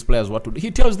telling these players what to do.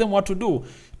 He tells them what to do.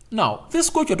 Now, this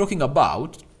coach you're talking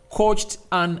about coached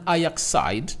an Ajax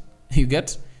side. You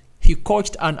get? He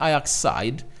coached an Ajax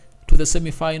side to the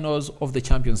semi-finals of the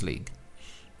Champions League.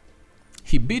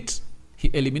 He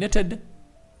eliminated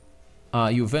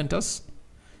Juventus.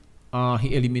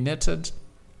 He eliminated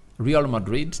Real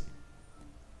Madrid.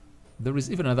 There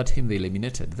is even another team they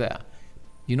eliminated there.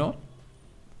 You know?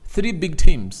 3 big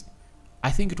teams. I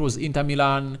think it was Inter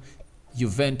Milan,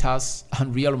 Juventus,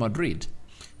 and Real Madrid.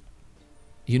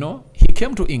 You know? He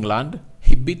came to England.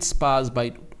 He beat Spurs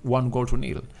by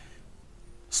 1-0.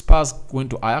 Spurs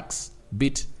went to Ajax,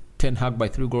 beat Ten Hag by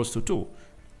 3-2.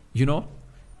 You know?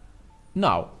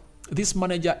 Now, this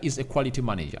manager is a quality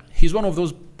manager. He's one of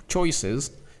those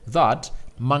choices that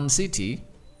Man City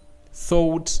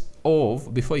thought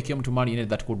of before he came to Man United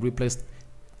that could replace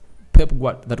Pep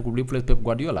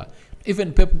Guardiola.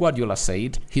 Even Pep Guardiola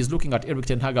said he's looking at Erik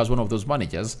ten Hag as one of those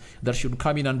managers that should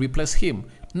come in and replace him.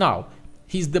 Now,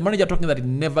 he's the manager talking that he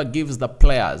never gives the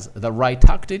players the right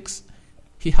tactics.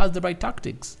 He has the right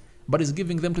tactics, but he's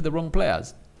giving them to the wrong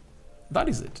players. That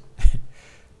is it.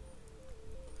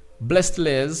 Blessed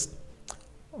Les,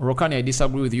 Rokani, I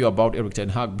disagree with you about Erik ten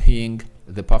Hag being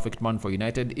the perfect man for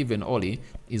United. Even Oli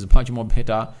is much more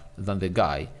better than the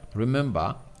guy.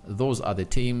 Remember, those are the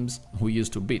teams who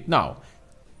used to beat. Now,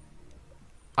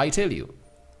 I tell you,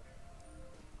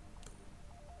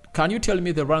 can you tell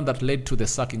me the run that led to the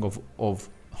sacking of Ole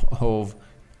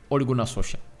Gunnar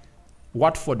Solskjaer?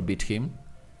 Watford beat him,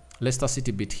 Leicester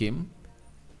City beat him,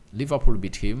 Liverpool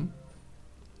beat him.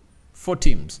 4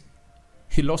 teams.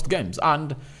 He lost games,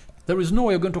 and there is no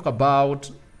way you're going to talk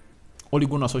about Ole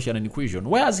Gunnar Solskjaer in equation.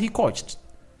 Where has he coached?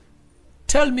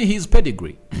 Tell me his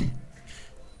pedigree.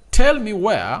 Tell me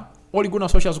where Ole Gunnar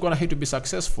Solskjaer is going to have to be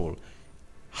successful.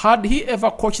 Had he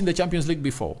ever coached in the Champions League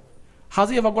before? Has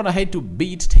he ever gone ahead to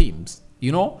beat teams?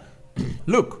 You know,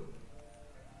 look,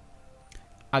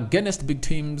 against big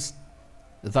teams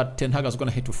that Ten Hag is going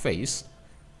to have to face,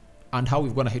 and how we're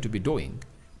going to have to be doing.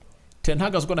 Ten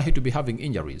Hag is going to have to be having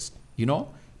injuries. You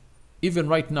know, even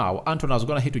right now, Antona is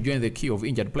going to have to join the queue of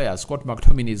injured players. Scott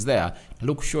McTominay is there,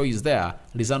 Luke Shaw is there,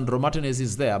 Lisandro Martinez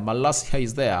is there, Malacia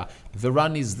is there,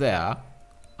 Varane is there,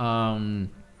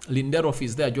 Lindelof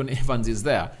is there, John Evans is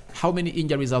there. How many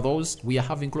injuries are those? We are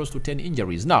having close to 10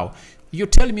 injuries. Now, you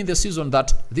tell me in the season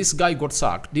that this guy got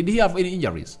sacked. Did he have any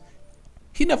injuries?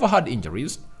 He never had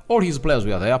injuries. All his players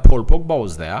were there. Paul Pogba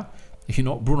was there. You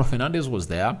know, Bruno Fernandes was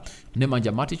there.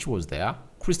 Nemanja Matic was there.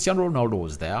 Cristiano Ronaldo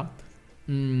was there.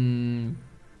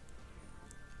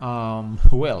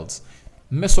 Who else?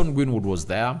 Mason Greenwood was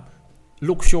there.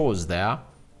 Luke Shaw was there.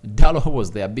 Dalot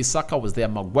was there. Bissaka was there.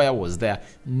 Maguire was there.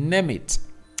 Name it.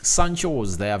 Sancho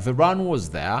was there. Varane was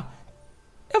there.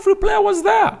 Every player was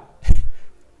there.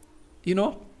 You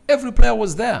know, every player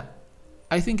was there.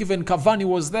 I think even Cavani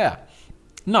was there.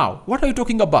 Now, what are you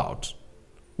talking about?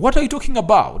 What are you talking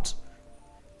about?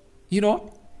 You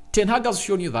know, Ten Hag has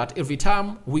shown you that every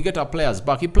time we get our players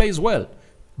back, he plays well.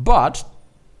 But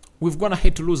we've gone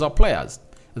ahead to lose our players.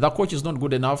 The coach is not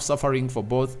good enough, suffering for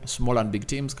both small and big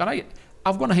teams.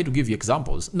 I've gone ahead to give you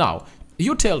examples. Now,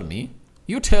 you tell me,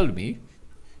 you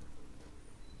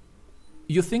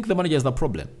think the manager is the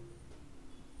problem.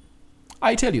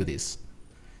 I tell you this.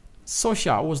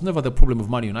 Solskjaer was never the problem of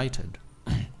Man United.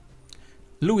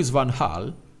 Louis van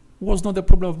Gaal was not the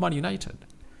problem of Man United.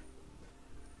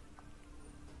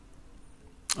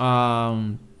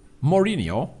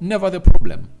 Mourinho, never the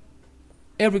problem.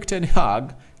 Erik ten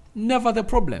Hag, never the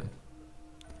problem.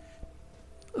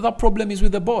 The problem is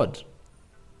with the board.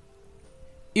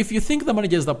 If you think the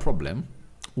manager is the problem,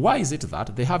 why is it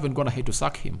that they haven't gone ahead to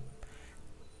sack him?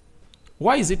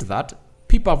 Why is it that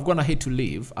people have gone ahead to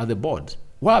leave at the board?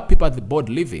 Why are people at the board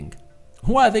leaving?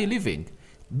 Why are they leaving?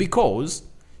 Because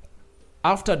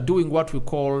after doing what we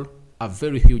call a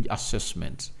very huge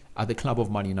assessment at the club of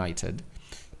Man United,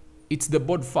 it's the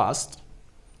board first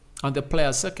and the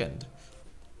players second.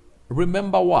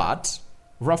 Remember what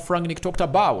Ralf Rangnick talked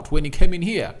about when he came in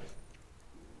here.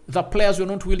 The players were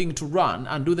not willing to run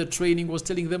and do the training was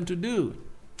telling them to do.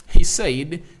 He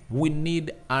said, we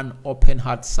need an open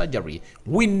heart surgery.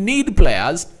 We need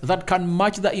players that can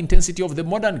match the intensity of the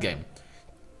modern game.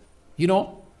 You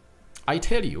know, I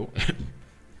tell you,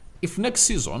 if next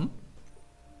season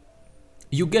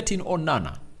you get in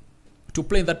Onana to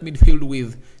play in that midfield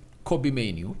with Kobe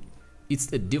Mainoo,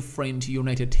 it's a different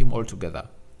United team altogether.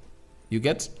 You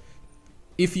get?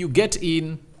 If you get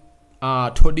in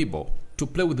Todibo to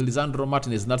play with Lisandro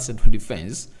Martinez in that central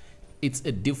defense, it's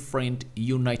a different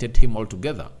United team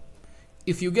altogether.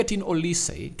 If you get in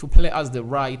Olise to play as the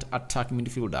right attacking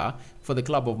midfielder for the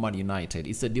club of Man United,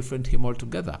 it's a different team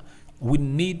altogether. We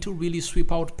need to really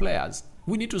sweep out players.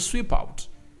 We need to sweep out.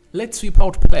 Let's sweep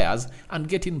out players and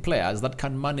get in players that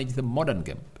can manage the modern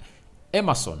game.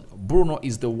 Emerson, Bruno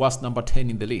is the worst number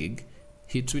 10 in the league.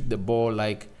 He treats the ball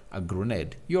like a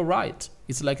grenade. You're right.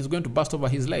 It's like it's going to burst over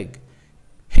his leg.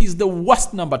 He's the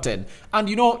worst number 10. And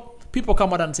you know, people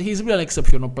come out and say he's really an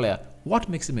exceptional player. What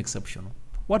makes him exceptional?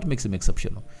 What makes him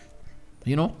exceptional?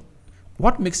 You know,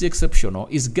 what makes him exceptional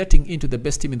is getting into the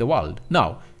best team in the world.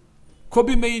 Now,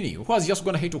 Kobe Mainoo, who has just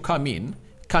gone ahead to come in,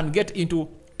 can get into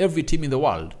every team in the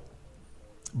world.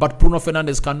 But Bruno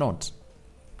Fernandes cannot.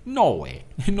 No way.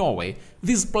 No way.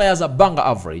 These players are banger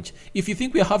average. If you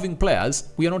think we are having players,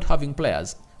 we are not having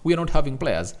players. We are not having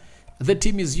players. The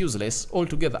team is useless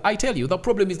altogether. I tell you, the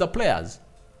problem is the players.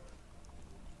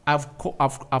 I've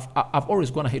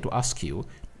always gone ahead to ask you,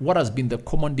 what has been the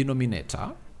common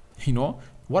denominator? You know,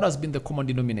 what has been the common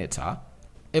denominator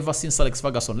ever since Alex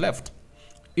Ferguson left?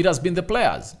 It has been the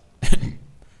players.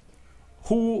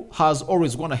 Who has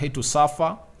always gone ahead to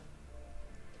suffer?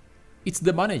 It's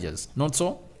the managers, not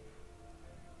so?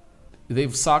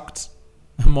 They've sacked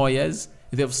Moyes,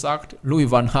 they've sacked Louis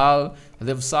van Gaal,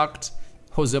 they've sacked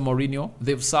Jose Mourinho,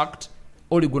 they've sacked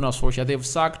Ole Gunnar Solskjaer, they've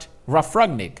sacked Ralf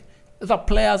Rangnick. The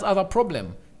players are the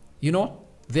problem. You know,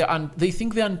 they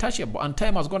think they're untouchable, and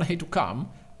time has gone ahead to come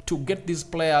to get these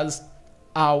players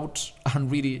out and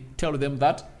really tell them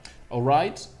that, all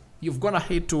right, you've gone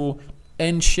ahead to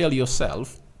shell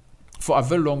yourself for a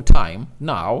very long time.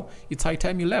 Now it's high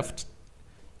time you left.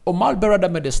 Omar Berada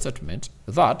made a statement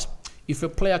that if a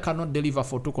player cannot deliver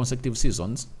for 2 consecutive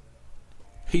seasons,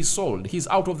 he's sold, he's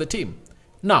out of the team.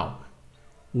 Now,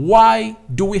 why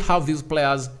do we have these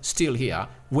players still here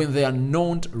when they are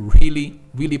not really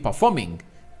performing?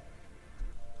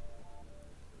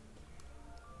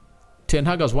 Ten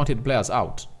Hag has wanted players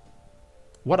out.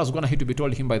 What is going to have to be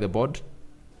told him by the board?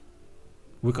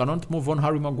 We cannot move on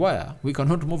Harry Maguire. We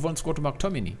cannot move on Scott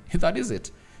McTominay. That is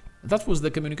it. That was the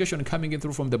communication coming in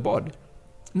through from the board.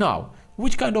 Now,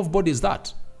 which kind of board is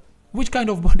that? Which kind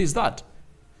of board is that?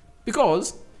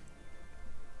 Because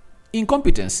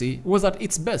incompetency was at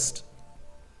its best.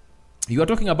 You are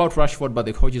talking about Rashford, but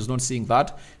the coach is not seeing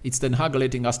that. It's Ten Hag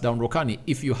letting us down. Rokani,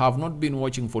 if you have not been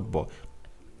watching football,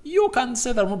 you can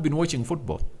say that I've not been watching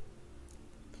football.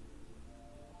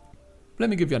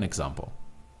 Let me give you an example.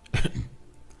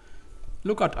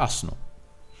 Look at Arsenal.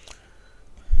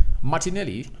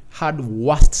 Martinelli had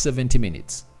worst 70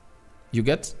 minutes. You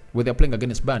get? Where they're playing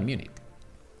against Bayern Munich.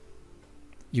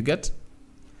 You get?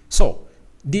 So,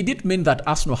 did it mean that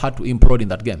Arsenal had to implode in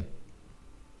that game?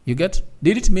 You get?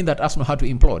 Did it mean that Arsenal had to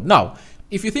implode? Now,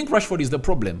 if you think Rashford is the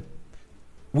problem,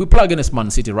 we play against Man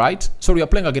City, right? So we are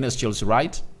playing against Chelsea,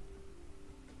 right?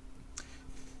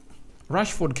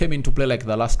 Rashford came in to play like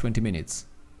the last 20 minutes.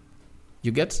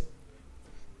 You get?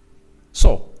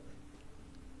 So,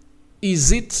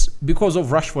 is it because of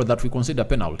Rashford that we consider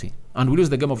penalty and we lose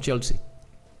the game of Chelsea?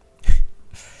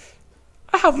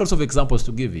 I have lots of examples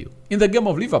to give you. In the game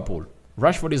of Liverpool,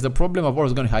 Rashford is the problem. I've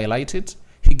always going to highlight it.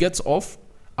 He gets off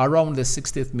around the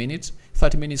 60th minute,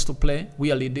 30 minutes to play.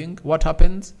 We are leading. What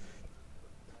happens?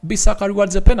 Bissaka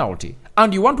rewards a penalty.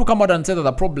 And you want to come out and say that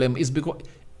the problem is because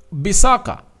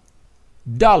Bissaka,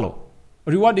 Dalot,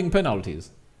 rewarding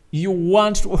penalties. You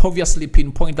want to obviously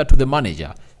pinpoint that to the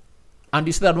manager. And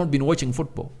you say I've not been watching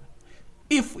football.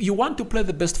 If you want to play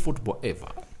the best football ever,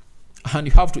 and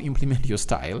you have to implement your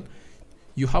style,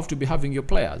 you have to be having your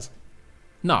players.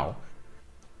 Now,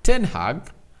 Ten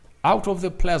Hag, out of the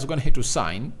players we're going to have to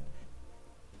sign,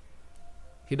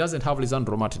 he doesn't have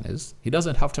Lisandro Martinez. He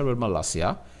doesn't have Tyrell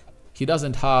Malacia. He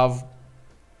doesn't have...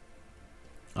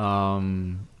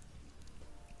 who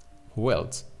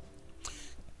else?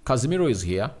 Casemiro is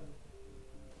here.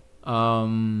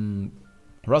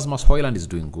 Rasmus Højlund is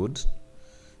doing good.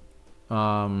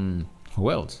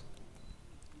 Who else?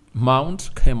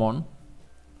 Mount came on.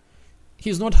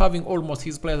 He's not having almost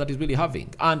his players that he's really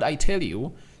having. And I tell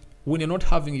you, when you're not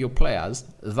having your players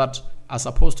that are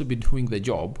supposed to be doing the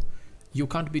job, you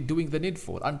can't be doing the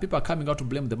needful. And people are coming out to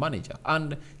blame the manager.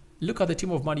 And look at the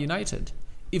team of Man United.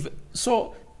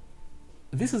 So,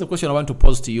 this is a question I want to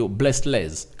pose to you, Blessed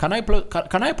Les. Can I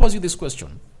pose you this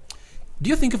question? Do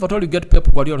you think if at all you get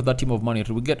Pep Guardiola to that team of Man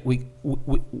United,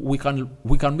 we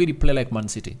can really play like Man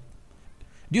City?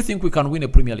 Do you think we can win a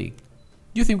Premier League?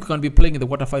 Do you think we can be playing in the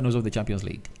quarterfinals of the Champions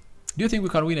League? Do you think we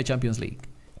can win a Champions League?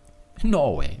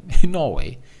 No way. No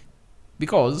way.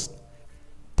 Because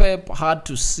Pep had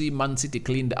to see Man City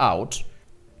cleaned out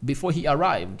before he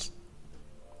arrived.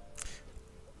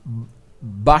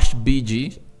 Bash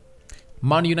BG.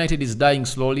 Man United is dying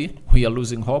slowly. We are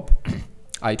losing hope.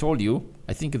 I told you,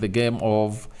 I think the game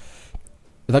of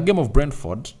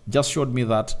Brentford just showed me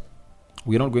that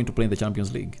we're not going to play in the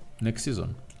Champions League next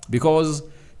season. Because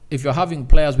if you're having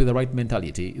players with the right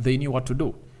mentality, they knew what to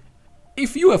do.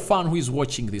 If you're a fan who is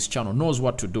watching this channel knows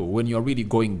what to do when you're really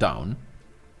going down,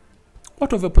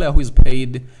 what of a player who is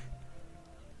paid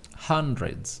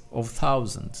hundreds of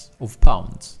thousands of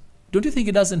pounds? Don't you think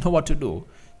he doesn't know what to do?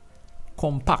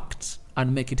 Compact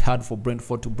and make it hard for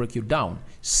Brentford to break you down.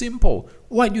 Simple.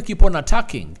 Why do you keep on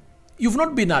attacking? You've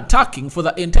not been attacking for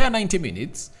the entire 90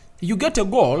 minutes. You get a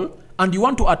goal and you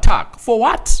want to attack. For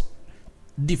what?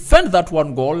 Defend that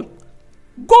one goal.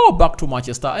 Go back to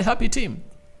Manchester, a happy team.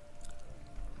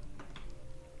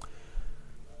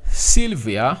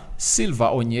 Silva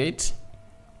Onyet,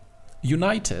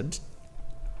 United.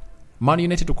 Man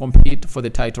United to compete for the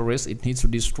title race, it needs to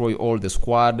destroy all the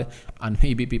squad and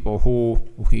maybe people who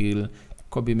will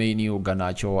Kobe Mainoo,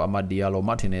 Garnacho, Amad Diallo,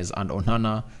 Martinez, and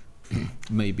Onana,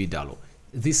 maybe Dallo.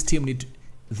 This team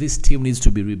needs to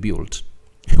be rebuilt.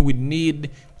 We need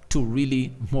to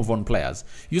really move on players.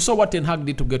 You saw what Ten Hag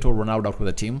did to get Ronaldo out of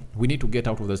the team. We need to get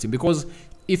out of the team, because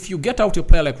if you get out a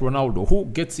player like Ronaldo who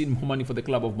gets in more money for the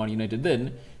club of Man United,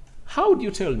 then how do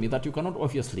you tell me that you cannot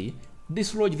obviously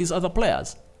dislodge these other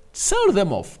players? Sell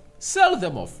them off. Sell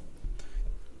them off.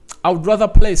 I would rather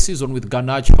play a season with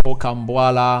Garnacho,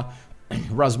 Kambwala,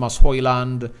 Rasmus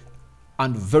Højlund,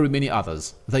 and very many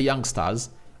others, the youngsters,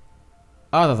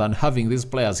 other than having these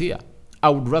players here. I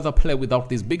would rather play without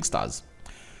these big stars.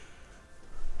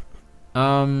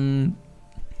 Michael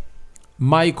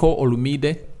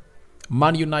Olumide,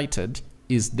 Man United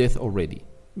is death already.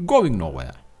 Going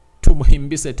nowhere. To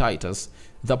Mhimbise Titus,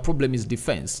 the problem is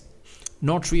defense.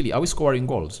 Not really. Are we scoring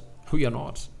goals? We are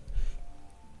not.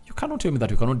 You cannot tell me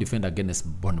that you cannot defend against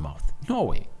Bournemouth. No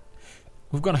way.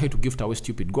 We've gone ahead to gift away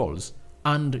stupid goals.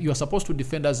 And you are supposed to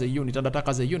defend as a unit and attack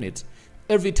as a unit.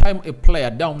 Every time a player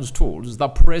downs tools, the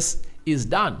press is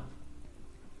done.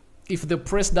 If the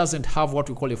press doesn't have what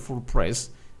we call a full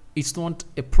press, it's not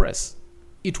a press.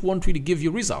 It won't really give you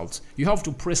results. You have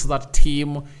to press that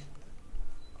team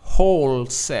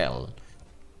wholesale.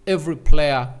 Every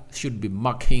player should be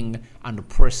marking and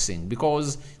pressing,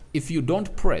 because if you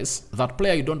don't press, that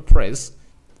player you don't press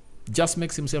just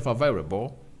makes himself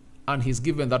available and he's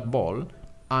given that ball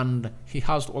and he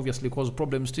has to obviously cause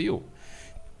problems to you.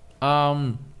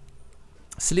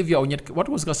 Sylvia Onyet, what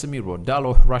was Casemiro,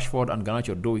 Dallo, Rashford, and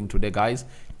Garnacho doing today, guys?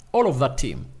 All of that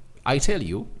team, I tell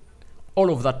you,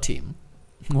 all of that team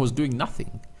was doing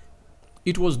nothing.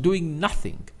 It was doing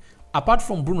nothing. Apart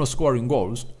from Bruno scoring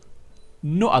goals,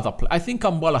 no other player. I think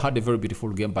Kambwala had a very beautiful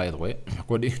game, by the way.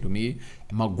 According to me,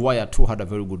 Maguire too had a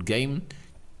very good game.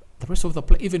 The rest of the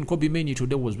play, even Kobe Mainoo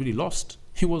today was really lost.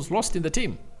 He was lost in the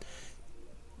team.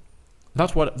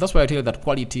 That's why I tell you that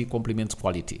quality complements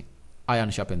quality. Iron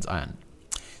sharpens iron.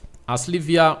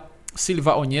 Silva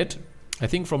Onyet, I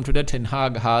think from today Ten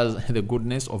Hag has the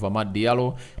goodness of Amad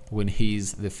Diallo. When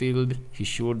he's the field, he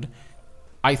should.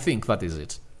 I think that is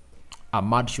it.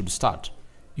 Amad should start.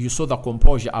 You saw the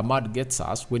composure Amad gets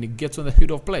us when he gets on the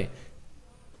field of play.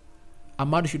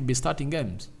 Amad should be starting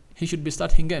games. He should be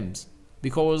starting games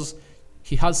because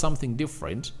he has something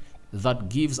different that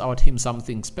gives our team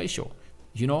something special.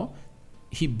 You know,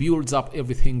 he builds up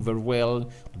everything very well.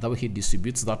 The way he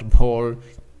distributes that ball,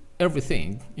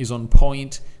 everything is on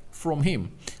point from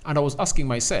him. And I was asking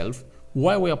myself,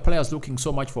 why were players looking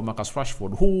so much for Marcus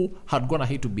Rashford, who had gone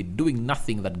ahead to be doing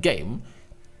nothing that game,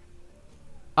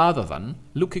 other than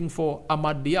looking for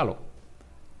Amad Diallo?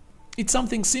 It's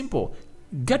something simple.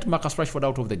 Get Marcus Rashford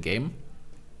out of the game.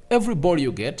 Every ball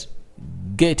you get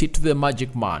it to the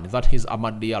magic man, that is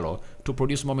Amad Diallo, to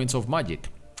produce moments of magic.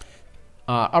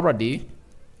 Aradi,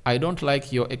 I don't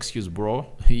like your excuse, bro.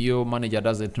 Your manager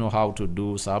doesn't know how to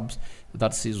do subs.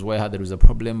 That is where there is a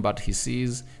problem, but he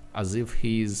sees as if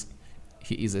he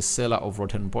is a seller of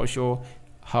rotten Porsche.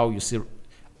 How you see?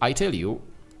 I tell you,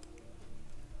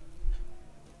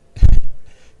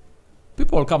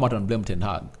 people will come out and blame Ten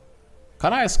Hag.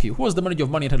 Can I ask you, who was the manager of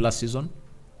Man United last season?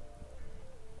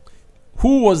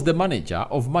 Who was the manager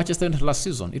of Manchester United last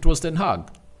season? It was Ten Hag.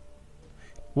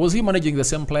 Was he managing the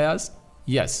same players?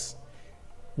 Yes.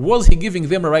 Was he giving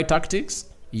them the right tactics?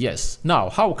 Yes. Now,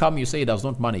 how come you say he does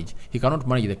not manage? He cannot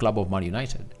manage the club of Man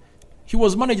United. He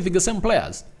was managing the same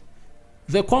players.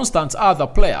 The constants are the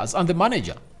players and the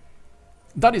manager.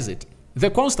 That is it. The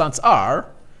constants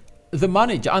are the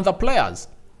manager and the players.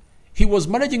 He was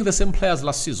managing the same players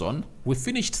last season. We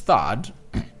finished third.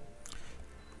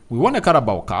 We won a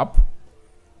Carabao Cup.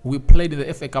 We played in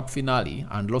the FA Cup finale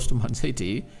and lost to Man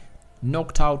City.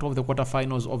 Knocked out of the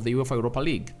quarterfinals of the UEFA Europa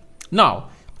League. Now,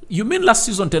 you mean last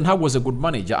season Ten Hag was a good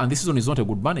manager and this season is not a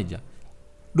good manager?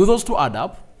 Do those two add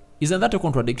up? Isn't that a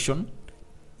contradiction?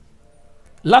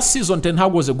 Last season Ten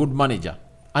Hag was a good manager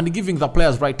and giving the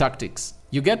players right tactics.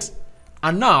 You get?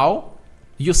 And now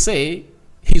you say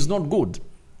he's not good.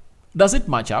 Does it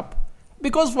match up?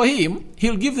 Because for him,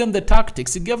 he'll give them the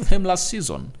tactics he gave them last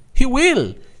season. He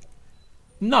will.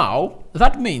 Now,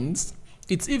 that means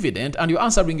it's evident, and you're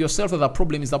answering yourself that the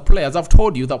problem is the players. I've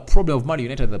told you the problem of Man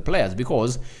United are the players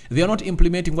because they are not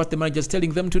implementing what the manager is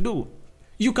telling them to do.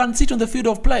 You can sit on the field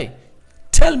of play.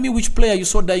 Tell me which player you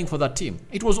saw dying for that team.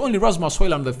 It was only Rasmus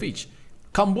Højlund on the pitch,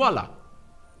 Kambwala,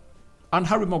 and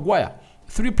Harry Maguire.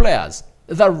 3 players.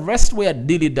 The rest were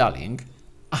dilly-dallying,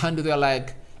 and they're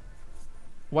like,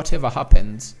 whatever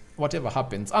happens,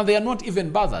 and they are not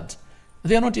even bothered.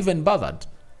 They are not even bothered.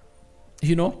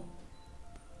 You know,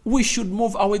 we should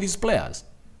move away these players.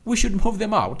 We should move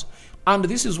them out. And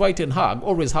this is why Ten Hag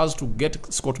always has to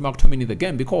get Scott McTominay in the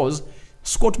game, because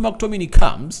Scott McTominay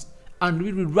comes and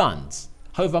really runs.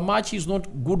 However much he's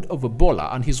not good of a bowler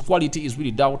and his quality is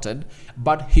really doubted,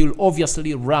 but he'll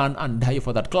obviously run and die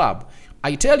for that club.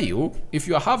 I tell you, if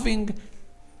you're having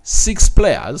 6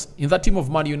 players in that team of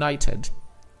Man United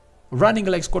running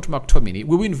like Scott McTominay,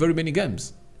 we win very many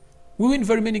games. We win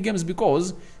very many games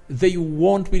because they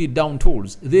won't really down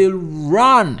tools. They'll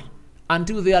run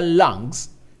until their lungs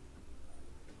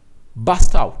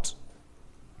burst out.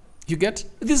 You get?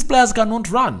 These players cannot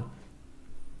run.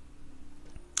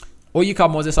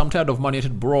 Oyika Moses, I'm tired of Man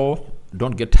United, bro.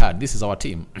 Don't get tired. This is our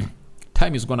team.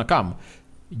 Time is gonna come.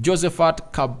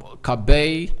 Josephat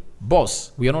Kabay,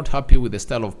 boss, we are not happy with the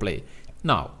style of play.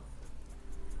 Now,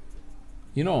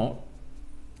 you know,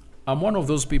 I'm one of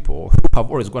those people who have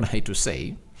always gone ahead to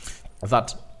say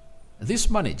that this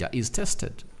manager is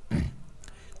tested.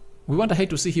 We went ahead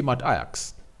to see him at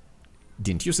Ajax.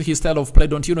 Didn't you see his style of play?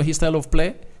 Don't you know his style of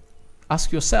play?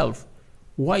 Ask yourself,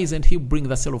 why isn't he bringing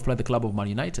that style of play at the club of Man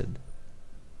United?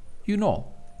 You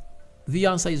know, the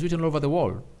answer is written all over the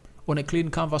wall. On a clean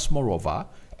canvas, moreover,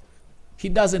 he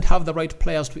doesn't have the right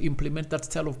players to implement that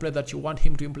style of play that you want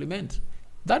him to implement.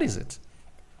 That is it.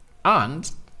 And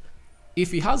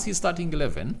if he has his starting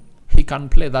 11, he can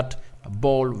play that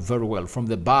ball very well from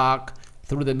the back,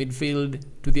 through the midfield,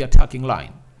 to the attacking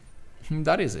line.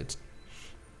 That is it.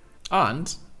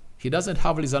 And he doesn't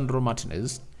have Lisandro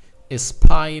Martinez, a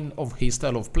spine of his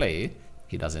style of play.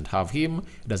 He doesn't have him.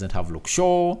 He doesn't have Luke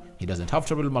Shaw. He doesn't have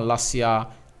Trevor Malacia.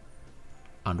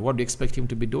 And what do you expect him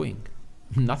to be doing?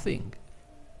 Nothing.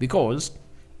 Because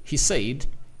he said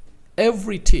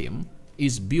every team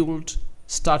is built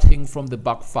starting from the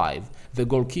back 5, the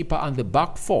goalkeeper and the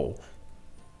back 4.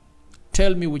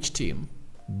 Tell me which team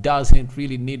doesn't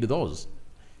really need those.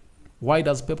 Why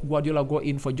does Pep Guardiola go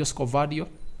in for Josko Vardio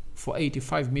for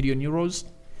 85 million euros?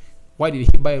 Why did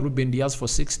he buy Ruben Diaz for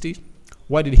 60?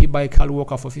 Why did he buy Kyle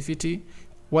Walker for 50?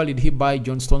 Why did he buy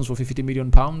John Stones for 50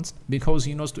 million pounds? Because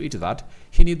he knows to eat that.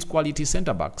 He needs quality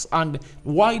centre backs. And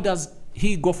why does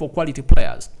he go for quality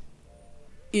players?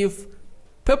 If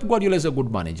Pep Guardiola is a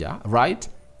good manager, right?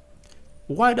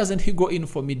 Why doesn't he go in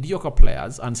for mediocre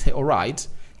players and say, all right,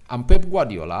 I'm Pep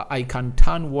Guardiola, I can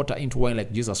turn water into wine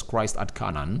like Jesus Christ at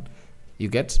Canaan. You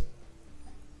get?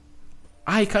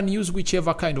 I can use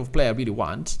whichever kind of player I really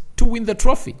want to win the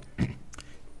trophy.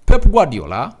 Pep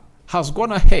Guardiola has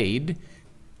gone ahead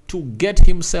to get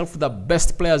himself the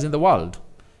best players in the world.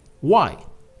 Why?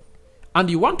 And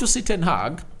you want to see Ten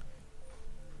Hag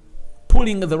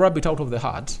pulling the rabbit out of the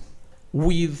hat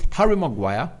with Harry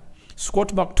Maguire, Scott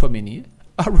McTominay,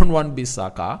 Aaron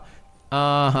Wan-Bissaka,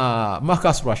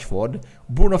 Marcus Rashford,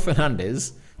 Bruno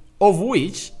Fernandes, of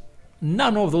which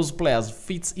none of those players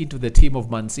fits into the team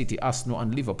of Man City, Arsenal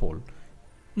and Liverpool.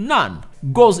 None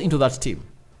goes into that team.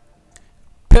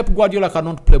 Pep Guardiola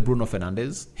cannot play Bruno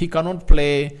Fernandes. He cannot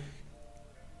play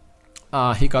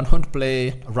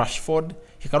Rashford.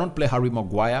 He cannot play Harry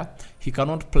Maguire. He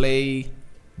cannot play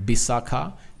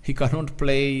Bissaka. He cannot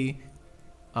play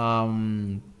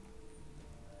Scott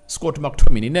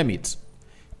McTominay, name it.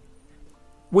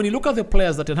 When you look at the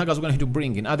players that Ten Hag is going to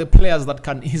bring in, are the players that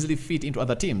can easily fit into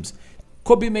other teams.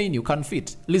 Kobe Mainoo can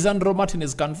fit. Lisandro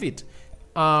Martinez can fit.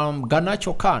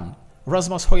 Garnacho can.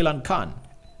 Rasmus Højlund can.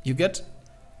 You get?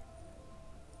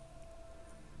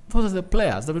 Those are the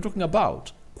players that we're talking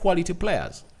about. Quality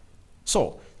players.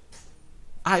 So,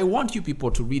 I want you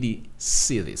people to really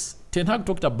see this. Ten Hag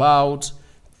talked about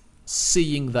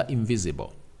seeing the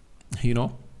invisible. You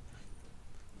know?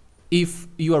 If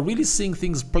you are really seeing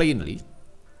things plainly,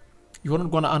 you're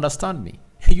not going to understand me.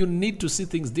 You need to see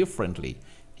things differently.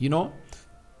 You know?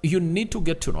 You need to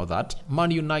get to know that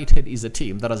Man United is a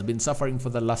team that has been suffering for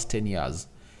the last 10 years.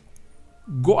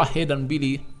 Go ahead and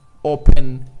really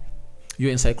open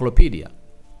your encyclopedia.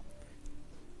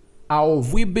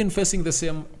 Have we been facing the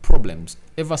same problems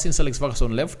ever since Alex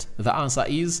Ferguson left? The answer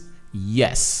is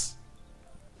yes.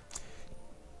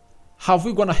 Have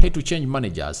we gone ahead to change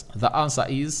managers? The answer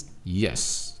is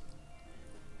yes.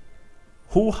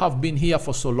 Who have been here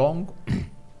for so long?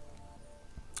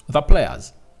 The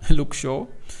players. Luke Shaw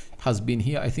has been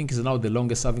here. I think he's now the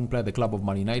longest serving player at the club of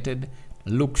Man United.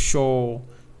 Luke Shaw,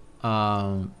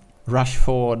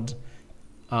 Rashford.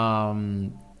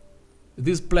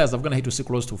 These players have gone ahead to see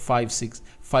close to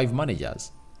five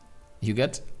managers. You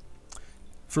get?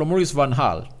 From Maurice Van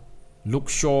Gaal, Luke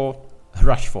Shaw,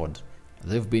 Rashford.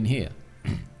 They've been here.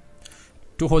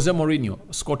 To Jose Mourinho,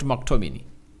 Scott McTominay.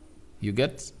 You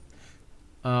get?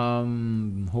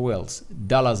 Who else?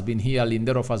 Dal has been here.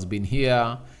 Lindelof has been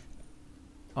here.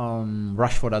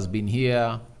 Rashford has been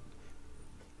here.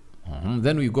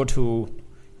 Then we go to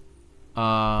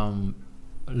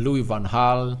Louis van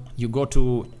Gaal. You go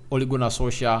to Ole Gunnar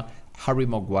Solskjaer, Harry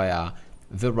Maguire,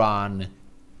 Varane,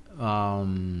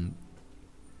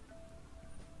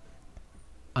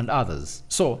 and others.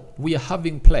 So we are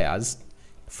having players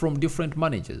from different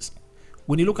managers.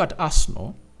 When you look at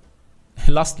Arsenal,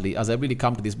 lastly, as I really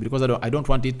come to this, because I don't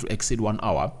want it to exceed 1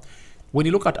 hour. When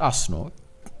you look at Arsenal,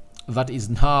 that is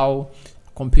now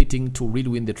competing to really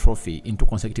win the trophy in 2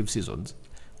 consecutive seasons,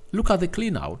 look at the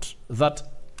clean out that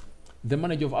the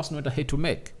manager of Arsenal had to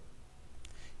make.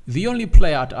 The only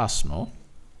player at Arsenal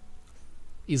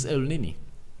is El Nini.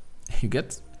 You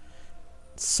get?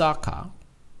 Saka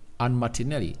and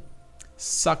Martinelli.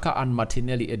 Saka and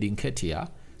Martinelli, Edin Ketia,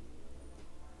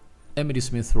 Emily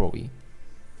Smith-Rowe,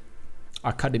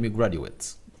 academy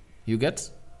graduates. You get?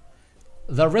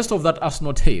 The rest of that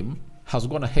Arsenal team has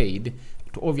gone ahead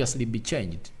to obviously be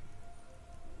changed.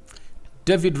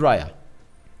 David Raya,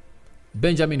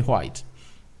 Benjamin White,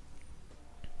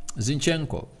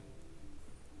 Zinchenko,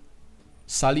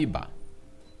 Saliba,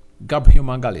 Gabriel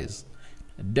Magalhaes,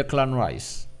 Declan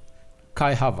Rice,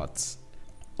 Kai Havertz,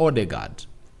 Odegaard,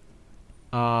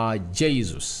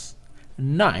 Jesus.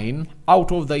 9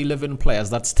 out of the 11 players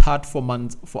that start for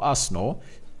Arsenal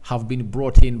have been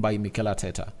brought in by Mikel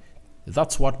Arteta.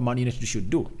 That's what Man United should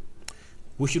do.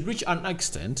 We should reach an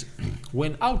extent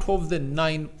when out of the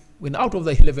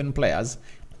 11 players,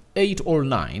 8 or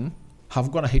 9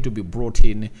 have gone ahead to be brought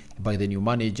in by the new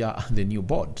manager and the new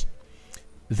board.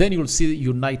 Then you'll see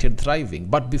United thriving.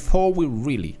 But before we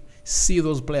really see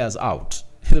those players out,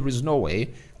 there is no way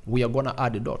we are going to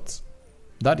add the dots.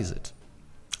 That is it.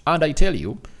 And I tell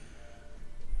you,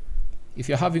 if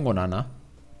you're having Onana,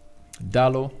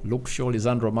 Dalot, Luke Shaw,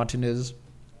 Lisandro Martinez,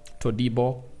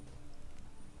 Todibo,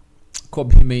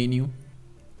 Kobe Mainoo,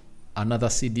 another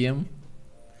CDM,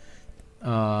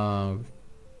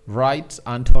 right,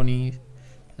 Anthony,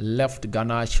 left,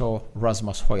 Garnacho,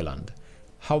 Rasmus Højlund.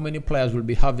 How many players will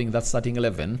be having that starting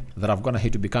 11 that have gone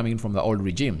ahead to be coming in from the old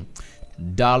regime?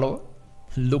 Dalot,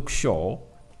 Luke Shaw,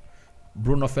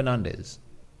 Bruno Fernandes.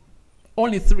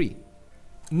 Only 3.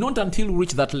 Not until we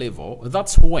reach that level,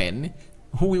 that's when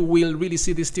we will really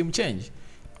see this team change.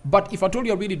 But if at all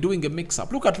you're really doing a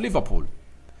mix-up, look at Liverpool.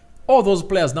 All those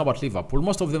players now at Liverpool,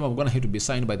 most of them are going to have to be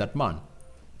signed by that man.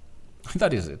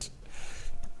 That is it.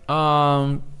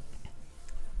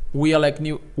 We are like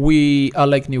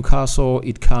Newcastle.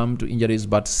 It come to injuries,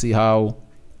 but see how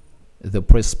the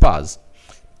press Spurs.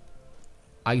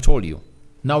 I told you.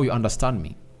 Now you understand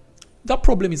me. The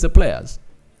problem is the players.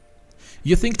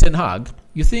 You think Ten Hag?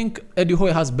 You think Eddie Howe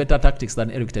has better tactics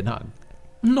than Eric Ten Hag?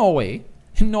 No way.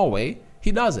 No way.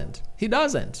 He doesn't. He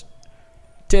doesn't.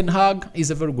 Ten Hag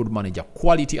is a very good manager,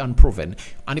 quality and proven.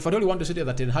 And if I really want to say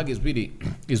that Ten Hag is really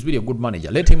a good manager,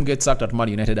 let him get sacked at Man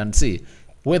United and see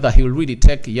whether he will really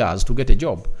take years to get a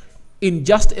job. In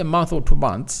just a month or 2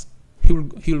 months,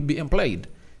 he'll be employed.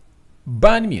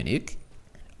 Bayern Munich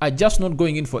are just not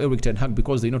going in for Eric Ten Hag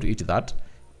because they know to eat that.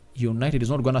 United is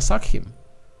not going to sack him.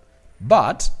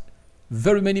 But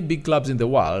very many big clubs in the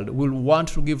world will want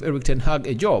to give Eric Ten Hag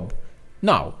a job.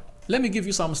 Now, let me give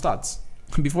you some stats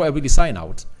before I really sign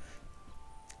out.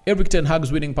 Eric Ten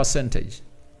Hag's winning percentage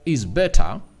is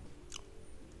better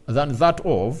than that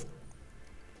of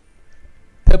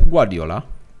Pep Guardiola,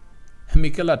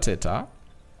 Mikel Arteta,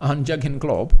 and Jurgen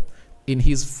Klopp in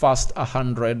his first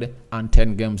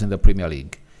 110 games in the Premier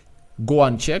League. Go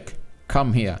and check.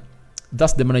 Come here.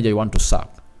 That's the manager you want to sack.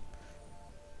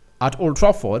 At Old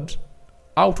Trafford,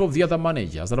 out of the other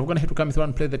managers that are going to have to come through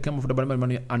and play the game of the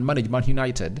money and manage Man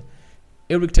United,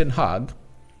 Eric Ten Hag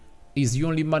is the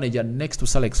only manager next to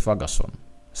Sir Alex Ferguson.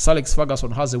 Sir Alex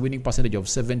Ferguson has a winning percentage of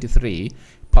 73%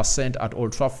 at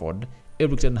Old Trafford.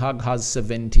 Eric Ten Hag has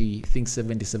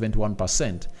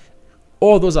 71%.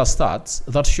 All those are stats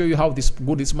that show you how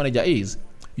good this manager is.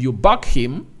 You back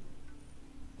him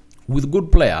with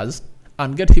good players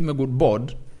and get him a good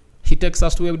board, he takes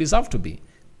us to where we deserve to be.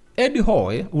 Eddie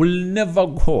Howe will never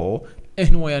go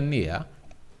anywhere near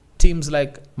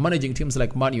managing teams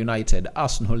like Man United,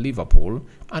 Arsenal, Liverpool,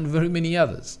 and very many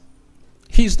others.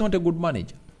 He's not a good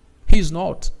manager. He's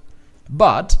not.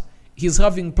 But he's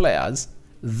having players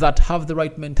that have the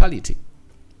right mentality.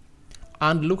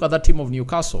 And look at that team of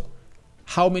Newcastle.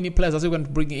 How many players are he going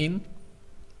to bring in?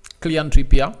 Kylian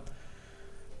Trippier,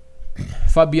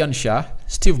 Fabian Schär,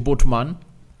 Steve Botman,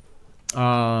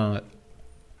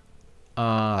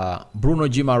 Bruno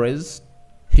Guimaraes.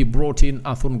 He brought in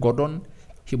Anthony Gordon.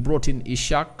 He brought in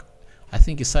Ishak, I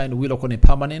think he signed Willock on a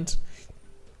permanent.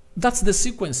 That's the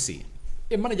sequence.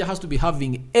 A manager has to be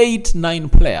having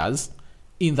 8-9 players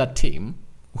in that team.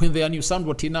 When they are new,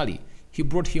 Sandro Tinali, he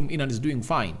brought him in and is doing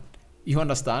fine. You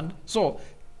understand? So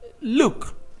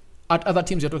look at other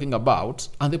teams you're talking about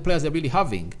and the players they're really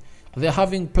having. They're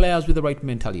having players with the right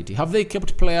mentality. Have they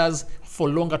kept players for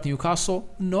long at Newcastle?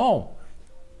 No.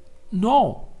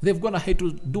 No. They've gone ahead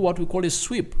to do what we call a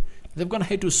sweep. They've gone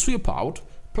ahead to sweep out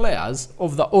players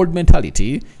of the old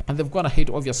mentality, and they've gone ahead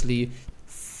to obviously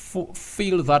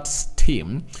fill that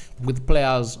team with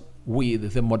players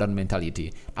with the modern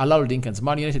mentality. Allow Dinkins.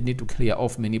 Man United need to clear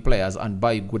off many players and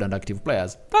buy good and active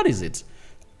players. That is it.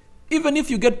 Even if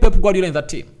you get Pep Guardiola in that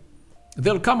team,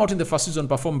 they'll come out in the first season,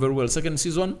 perform very well. Second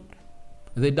season,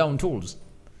 they down tools.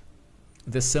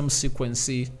 The same sequence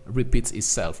repeats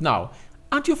itself. Now,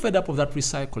 aren't you fed up of that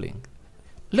recycling?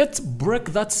 Let's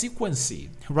break that sequence,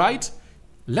 right?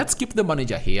 Let's keep the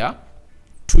manager here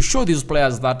to show these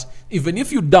players that even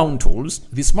if you down tools,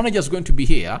 this manager is going to be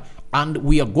here and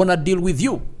we are going to deal with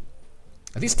you.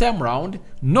 This time round,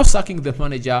 no sacking the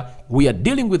manager. We are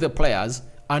dealing with the players,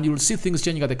 and you'll see things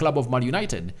changing at the club of Man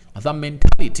United. The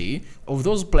mentality of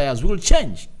those players will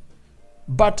change.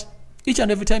 But each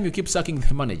and every time you keep sacking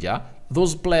the manager,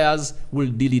 those players will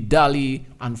dilly-dally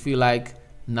and feel like,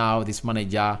 now this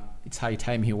manager, it's high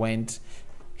time he went.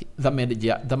 The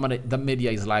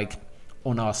media is like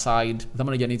on our side. The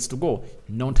manager needs to go.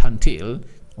 Not until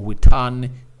we turn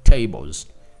tables.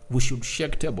 We should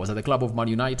shake tables at the club of Man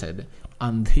United,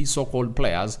 and these so-called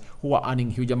players who are earning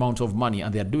huge amounts of money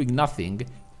and they are doing nothing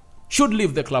should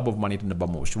leave the club of Man United in the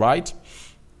Bamush, right?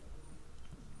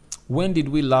 When did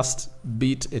we last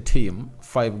beat a team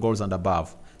 5 goals and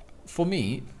above? For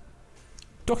me,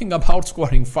 talking about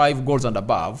scoring 5 goals and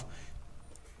above,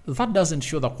 that doesn't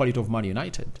show the quality of Man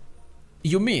United.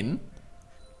 You mean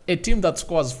a team that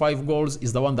scores 5 goals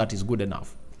is the one that is good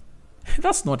enough?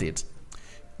 That's not it.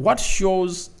 What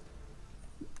shows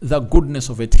the goodness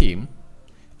of a team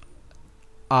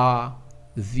are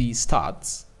the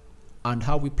stats and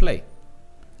how we play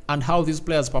and how these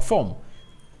players perform.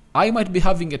 I might be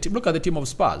having a team. Look at the team of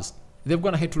Spurs. They've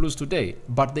gone ahead to lose today,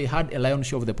 but they had a lion's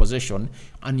share of the possession,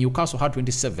 and Newcastle had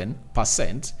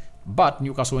 27%, but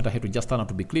Newcastle went ahead to just turn out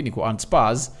to be clinical, and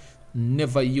Spurs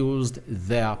never used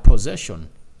their possession.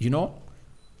 You know,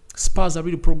 Spurs are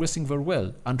really progressing very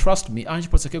well, and trust me, Ange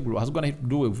Postecoglou has gone ahead to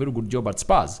do a very good job at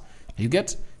Spurs. You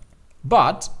get?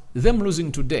 But them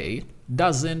losing today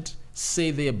doesn't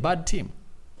say they're a bad team.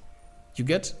 You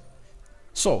get?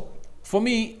 So, for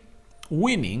me,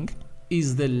 winning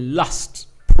is the last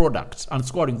product, and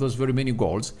scoring those very many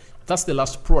goals, that's the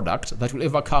last product that will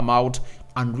ever come out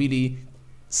and really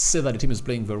say that the team is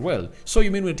playing very well. So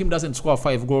you mean when a team doesn't score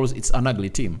 5 goals, it's an ugly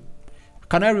team?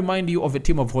 Can I remind you of a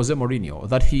team of Jose Mourinho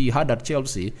that he had at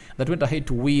Chelsea that went ahead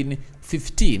to win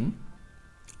 15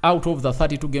 out of the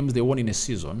 32 games they won in a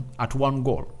season at 1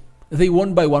 goal? They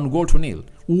won by 1 goal to nil.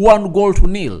 1 goal to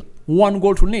nil. 1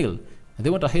 goal to nil. They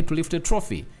went ahead to lift a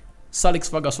trophy. Sir Alex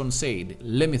Ferguson said,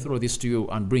 let me throw this to you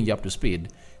and bring you up to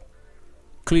speed.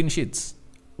 Clean sheets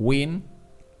win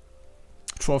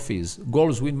trophies.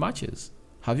 Goals win matches.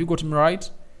 Have you got me right?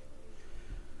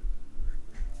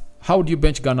 How do you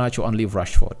bench Garnacho and leave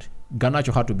Rashford?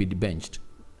 Garnacho had to be benched.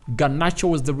 Garnacho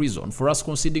was the reason for us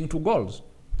conceding 2 goals.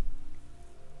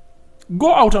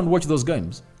 Go out and watch those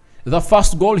games. The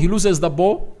first goal, he loses the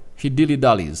ball, he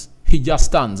dilly-dallies. He just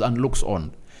stands and looks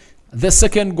on. The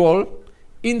second goal,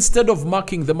 instead of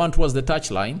marking the man towards the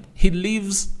touchline, he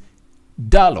leaves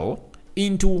Dalot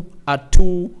into a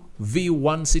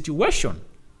 2v1 situation.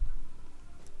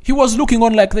 He was looking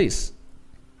on like this.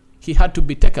 He had to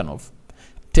be taken off.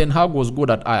 Ten Hag was good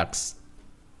at Ajax.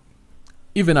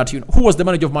 Even at who was the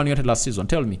manager of Man United last season?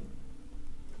 Tell me.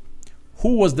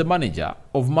 Who was the manager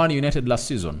of Man United last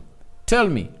season? Tell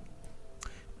me.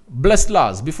 Blessed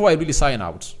Lars, before I really sign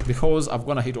out, because I've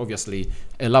gone ahead obviously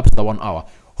elapsed the 1 hour.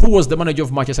 Who was the manager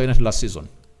of Manchester United last season?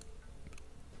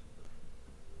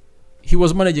 He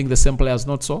was managing the same players,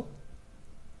 not so?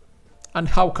 And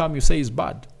how come you say he's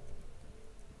bad?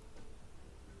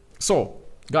 So,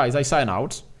 guys, I sign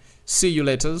out. See you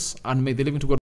later, and may the living to God